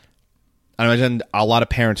 Like, I imagine a lot of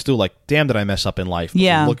parents do, like, damn, did I mess up in life?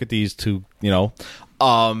 Yeah. Look at these two, you know.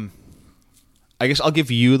 I guess I'll give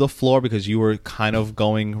you the floor because you were kind of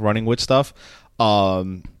running with stuff.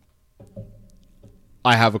 I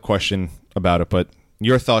have a question about it, but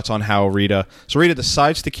your thoughts on how Rita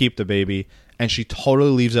decides to keep the baby and she totally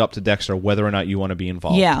leaves it up to Dexter whether or not you want to be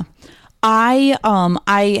involved. Yeah.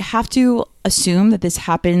 I have to assume that this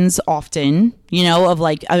happens often, you know, of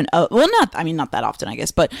like, not that often, I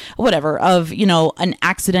guess, but whatever, of, you know, an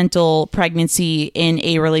accidental pregnancy in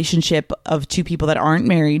a relationship of two people that aren't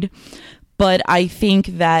married. But I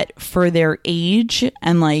think that for their age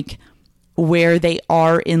and like where they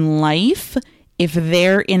are in life, if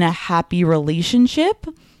they're in a happy relationship,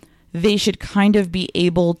 they should kind of be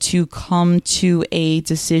able to come to a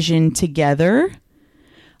decision together.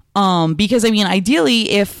 Because I mean, ideally,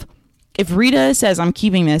 if Rita says I'm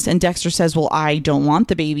keeping this and Dexter says, well, I don't want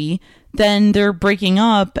the baby, then they're breaking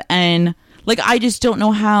up. And like, I just don't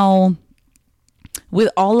know how, with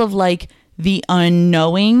all of like the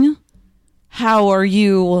unknowing, how are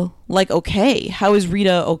you like, okay, how is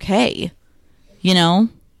Rita okay? You know?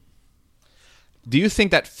 Do you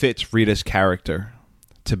think that fits Rita's character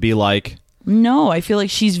to be like, no, I feel like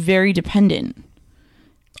she's very dependent.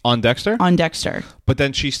 On Dexter? On Dexter. But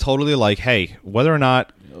then she's totally like, hey, whether or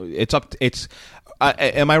not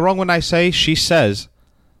am I wrong when I say she says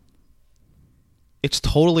it's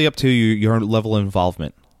totally up to you, your level of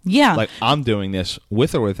involvement? Yeah. Like, I'm doing this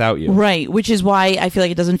with or without you. Right. Which is why I feel like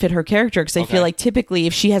it doesn't fit her character. Because I feel like typically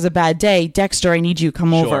if she has a bad day, Dexter, I need you,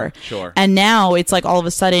 come over. Sure. And now it's like all of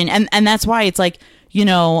a sudden, and that's why it's like, you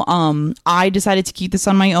know, I decided to keep this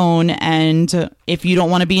on my own. And if you don't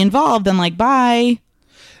want to be involved, then like, bye.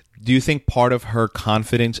 Do you think part of her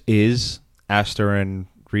confidence is Aster and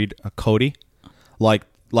Cody? Like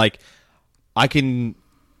I can.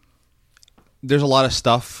 There's a lot of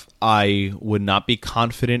stuff I would not be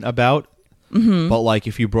confident about, but like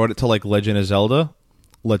if you brought it to like Legend of Zelda,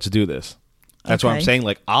 let's do this. That's what I'm saying.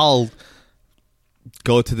 Like, I'll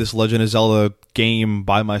go to this Legend of Zelda game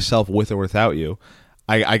by myself with or without you.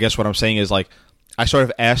 I guess what I'm saying is like, I sort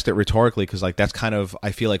of asked it rhetorically because like that's kind of,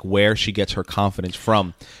 I feel like, where she gets her confidence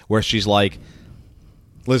from, where she's like,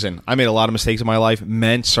 listen, I made a lot of mistakes in my life.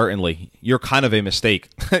 Men, certainly. You're kind of a mistake,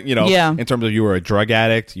 you know, in terms of you were a drug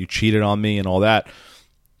addict, you cheated on me and all that.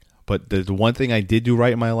 But the one thing I did do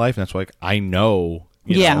right in my life, and that's like, I know,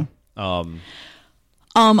 you know.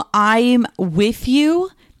 I'm with you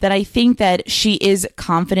that I think that she is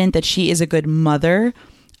confident that she is a good mother.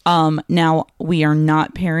 Now we are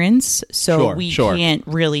not parents, so we can't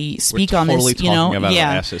really speak on this, you know. About our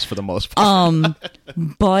asses for the most part.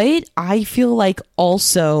 But I feel like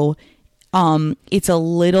also, it's a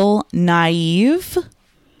little naive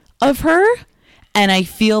of her, and I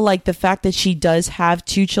feel like the fact that she does have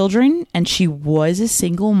two children and she was a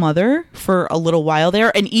single mother for a little while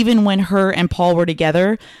there, and even when her and Paul were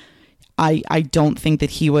together, I don't think that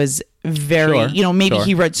he was very, you know, maybe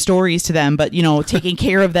he read stories to them, but, you know, taking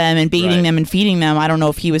care of them and bathing them and feeding them, I don't know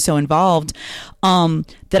if he was so involved,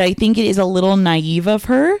 that I think it is a little naive of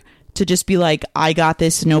her to just be like, I got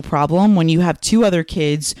this, no problem. When you have two other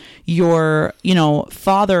kids, your, you know,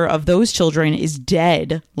 father of those children is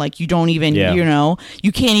dead. Like, you don't even, you know,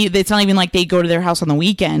 you can't, it's not even like they go to their house on the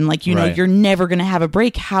weekend. Like, you know, you're never going to have a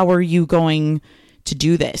break. How are you going to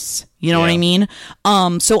do this? You know what I mean?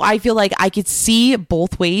 So I feel like I could see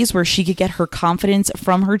both ways where she could get her confidence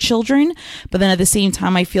from her children. But then at the same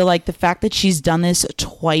time, I feel like the fact that she's done this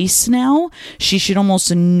twice now, she should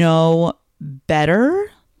almost know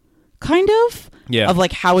better, kind of, of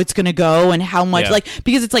like how it's going to go and how much, like,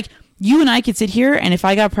 because it's like, you and I could sit here and if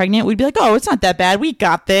I got pregnant, we'd be like, oh, it's not that bad. We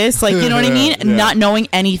got this. Like, you know what I mean? Not knowing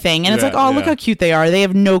anything. And it's like, oh, look how cute they are. They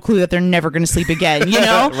have no clue that they're never going to sleep again, you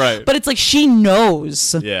know? But it's like, she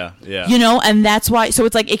knows. You know? And that's why, so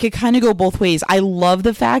it's like, it could kind of go both ways. I love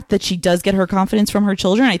the fact that she does get her confidence from her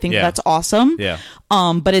children. I think that's awesome.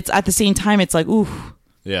 But it's at the same time, it's like, ooh.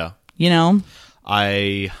 You know?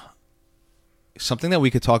 Something that we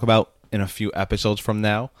could talk about in a few episodes from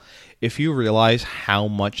now, if you realize how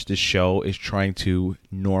much the show is trying to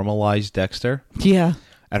normalize Dexter.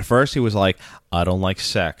 At first, he was like, I don't like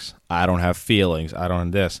sex. I don't have feelings. I don't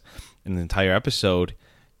this. In the entire episode,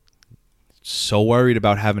 so worried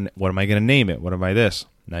about having, what am I going to name it? What am I this?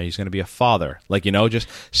 Now he's going to be a father. Like, you know, just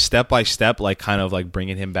step by step, like kind of like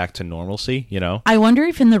bringing him back to normalcy, you know? I wonder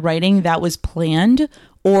if in the writing that was planned,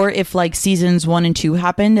 or if like seasons 1 and 2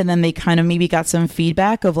 happened and then they kind of maybe got some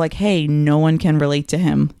feedback of like, hey, no one can relate to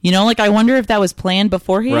him. You know, like I wonder if that was planned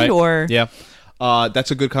beforehand right. or... Yeah. That's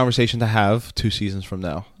a good conversation to have 2 seasons from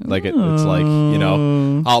now. Like it's like, you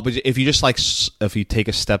know, but if you just like, if you take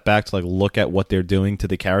a step back to like look at what they're doing to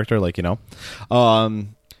the character, like, you know,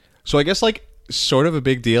 so I guess like sort of a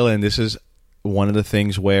big deal. And this is one of the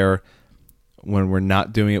things where when we're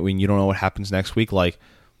not doing it, when you don't know what happens next week, like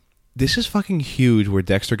this is fucking huge where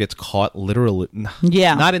Dexter gets caught literally.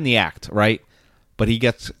 Yeah. Not in the act. Right. But he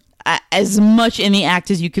gets as much in the act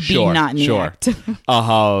as you could be not in the act.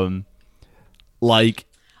 Like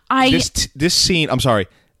this scene, I'm sorry,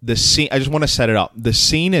 the scene, I just want to set it up. The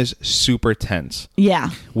scene is super tense. Yeah.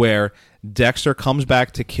 Where Dexter comes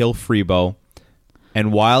back to kill Freebo,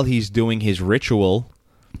 and while he's doing his ritual,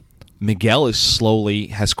 Miguel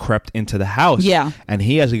has crept into the house. Yeah. And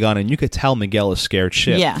he has a gun, and you could tell Miguel is scared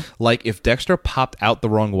shit. Yeah. Like if Dexter popped out the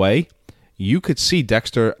wrong way, you could see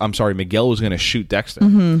Miguel was going to shoot Dexter.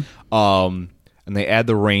 Mm-hmm. And they add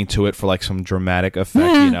the rain to it for like some dramatic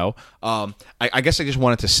effect, you know. I guess I just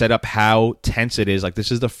wanted to set up how tense it is. Like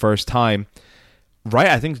this is the first time, right?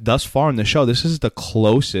 I think thus far in the show, this is the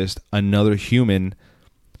closest another human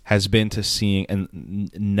has been to seeing,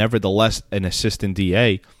 and nevertheless, an assistant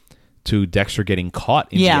DA to Dexter getting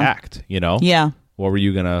caught in the act. You know? Yeah. What were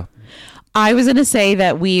you gonna? I was going to say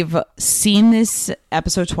that we've seen this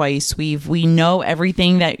episode twice. We know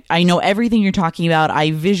everything I know everything you're talking about.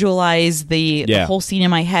 I visualize the whole scene in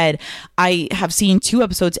my head. I have seen 2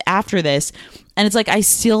 episodes after this, and it's like I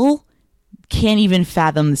still can't even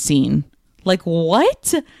fathom the scene. Like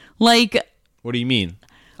what? Like what do you mean?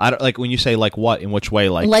 I don't like when you say like what in which way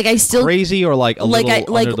like I still crazy or like a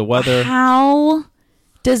little under the weather. How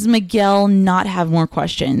does Miguel not have more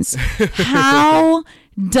questions? How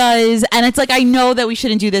and it's like I know that we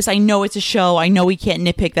shouldn't do this. I know it's a show. I know we can't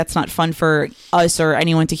nitpick. That's not fun for us or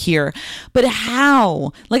anyone to hear. But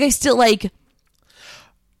how? Like I still like.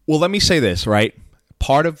 Well, let me say this, right?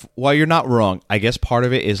 Part of you're not wrong. I guess part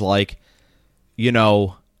of it is like, you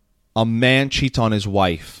know, a man cheats on his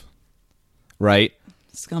wife, right?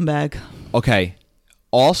 Scumbag. Okay.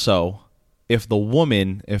 Also, if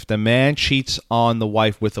the man cheats on the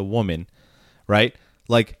wife with a woman, right?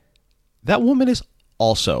 Like that woman is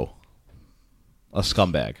also a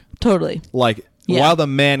scumbag. Totally. Like while the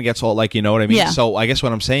man gets all like, you know what I mean? Yeah. So I guess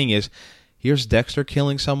what I'm saying is here's Dexter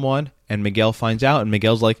killing someone and Miguel finds out and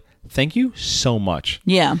Miguel's like, thank you so much.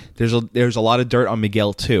 Yeah. There's a lot of dirt on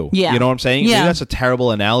Miguel too. Yeah. You know what I'm saying? Yeah. Maybe that's a terrible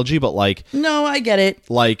analogy, but like no, I get it.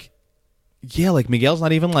 Like like Miguel's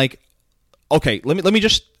not even like okay, let me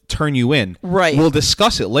just turn you in. Right. We'll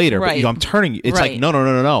discuss it later, right. but you know, I'm turning you. It's right. like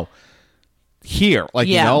no. Here, like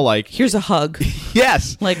you know, like here's a hug.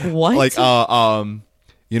 Yes. Like what? Like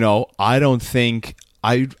you know, I don't think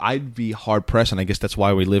I'd be hard pressed, and I guess that's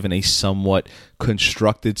why we live in a somewhat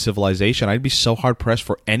constructed civilization. I'd be so hard pressed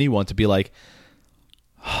for anyone to be like,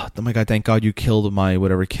 oh my god, thank God you killed my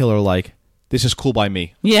whatever killer. Like this is cool by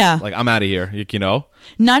me. Yeah. Like I'm out of here. You know.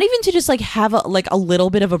 Not even to just like have a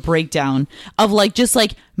little bit of a breakdown of like just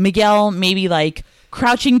like Miguel maybe like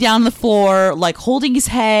crouching down the floor, like holding his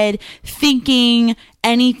head, thinking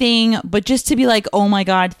anything, but just to be like, oh my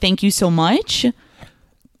God, thank you so much.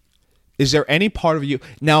 Is there any part of you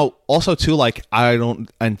now also too like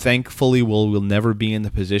and thankfully we'll never be in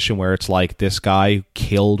the position where it's like this guy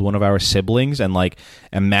killed one of our siblings and like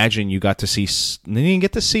imagine you got to see and then you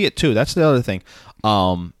get to see it too. That's the other thing.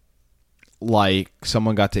 Like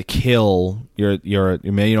someone got to kill your you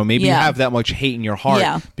know maybe you have that much hate in your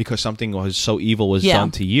heart because something was so evil was done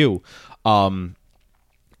to you.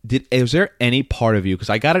 Is there any part of you, because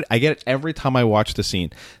I get it every time I watch the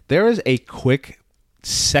scene, there is a quick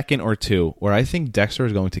second or two where I think Dexter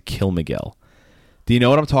is going to kill Miguel. Do you know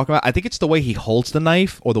what I'm talking about? I think it's the way he holds the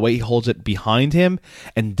knife or the way he holds it behind him,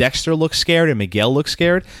 and Dexter looks scared and Miguel looks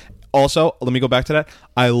scared. Also, let me go back to that.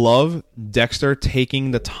 I love Dexter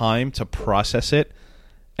taking the time to process it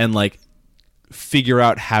and like figure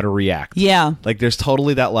out how to react. Yeah. Like there's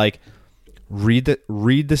totally that like read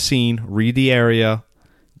the scene, read the area.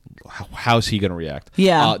 How's he going to react?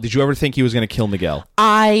 Yeah. Did you ever think he was going to kill Miguel?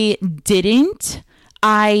 I didn't.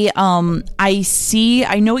 I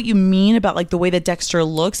know what you mean about like the way that Dexter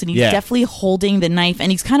looks, and he's definitely holding the knife, and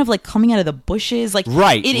he's kind of like coming out of the bushes. Like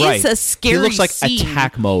it is a scary. He looks like scene.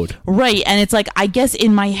 attack mode. Right, and it's like I guess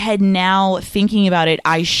in my head now thinking about it,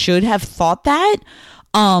 I should have thought that.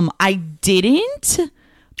 I didn't.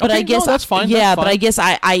 But okay, I guess that's fine. Yeah, that's fine. but I guess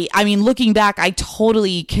I mean looking back, I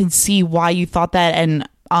totally can see why you thought that, and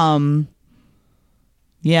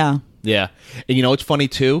Yeah. Yeah. And you know what's funny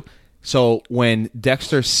too? So when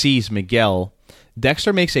Dexter sees Miguel,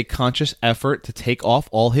 Dexter makes a conscious effort to take off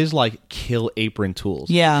all his like kill apron tools.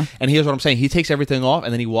 Yeah. And here's what I'm saying. He takes everything off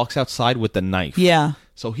and then he walks outside with the knife. Yeah.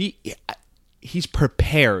 So he's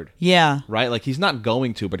prepared. Yeah. Right? Like he's not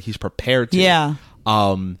going to, but he's prepared to. Yeah.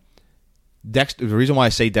 Dexter, the reason why I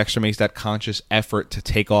say Dexter makes that conscious effort to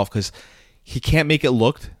take off, because he can't make it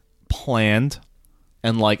look planned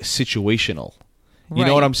and like situational. You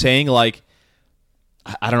know what I'm saying? Like,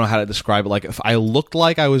 I don't know how to describe it. Like, if I looked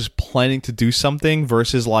like I was planning to do something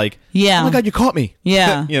versus like, yeah, oh my God, you caught me.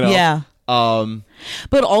 Yeah. You know? Yeah.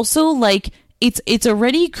 But also, like, it's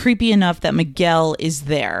already creepy enough that Miguel is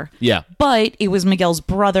there. Yeah. But it was Miguel's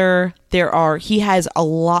brother. He has a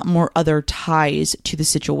lot more other ties to the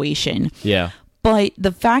situation. Yeah. But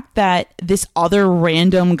the fact that this other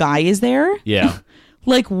random guy is there. Yeah.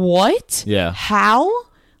 Like, what? Yeah. How?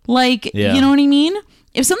 Like, yeah. You know what I mean?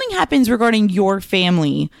 If something happens regarding your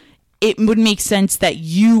family, it would make sense that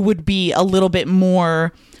you would be a little bit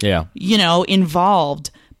more,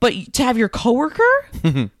 involved. But to have your coworker,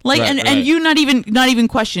 like, right. and you not even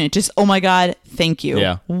question it, just, oh my God, thank you.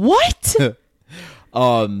 Yeah. What?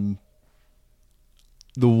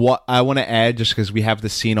 What I want to add, just because we have the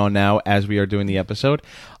scene on now as we are doing the episode,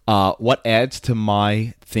 what adds to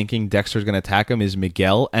my thinking Dexter's going to attack him is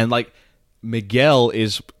Miguel, and like Miguel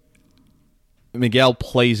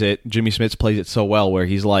plays it. Jimmy Smits plays it so well, where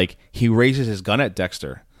he's like he raises his gun at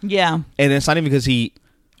Dexter. Yeah, and it's not even because he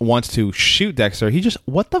wants to shoot Dexter. He just,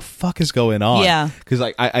 what the fuck is going on? Yeah, because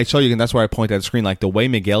like I show you, and that's where I point at the screen. Like the way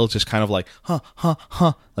Miguel is just kind of like,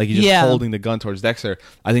 like he's just holding the gun towards Dexter.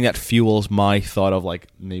 I think that fuels my thought of like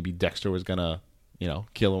maybe Dexter was gonna,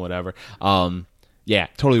 kill him, whatever. Yeah,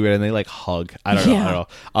 totally weird. And they like hug. I don't know.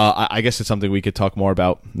 I guess it's something we could talk more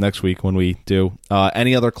about next week when we do.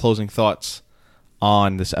 Any other closing thoughts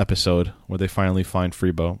on this episode where they finally find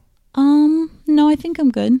Freebo? No, I think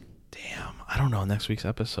I'm good. Damn, I don't know. Next week's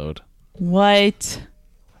episode. What?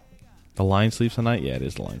 The Lion Sleeps Tonight? Yeah, it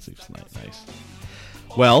is The Lion Sleeps Tonight. Nice.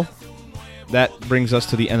 Well, that brings us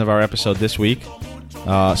to the end of our episode this week.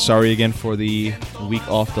 Sorry again for the week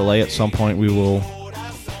off delay. At some point we will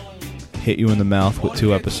hit you in the mouth with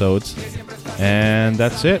 2 episodes. And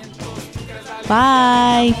that's it.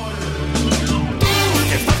 Bye.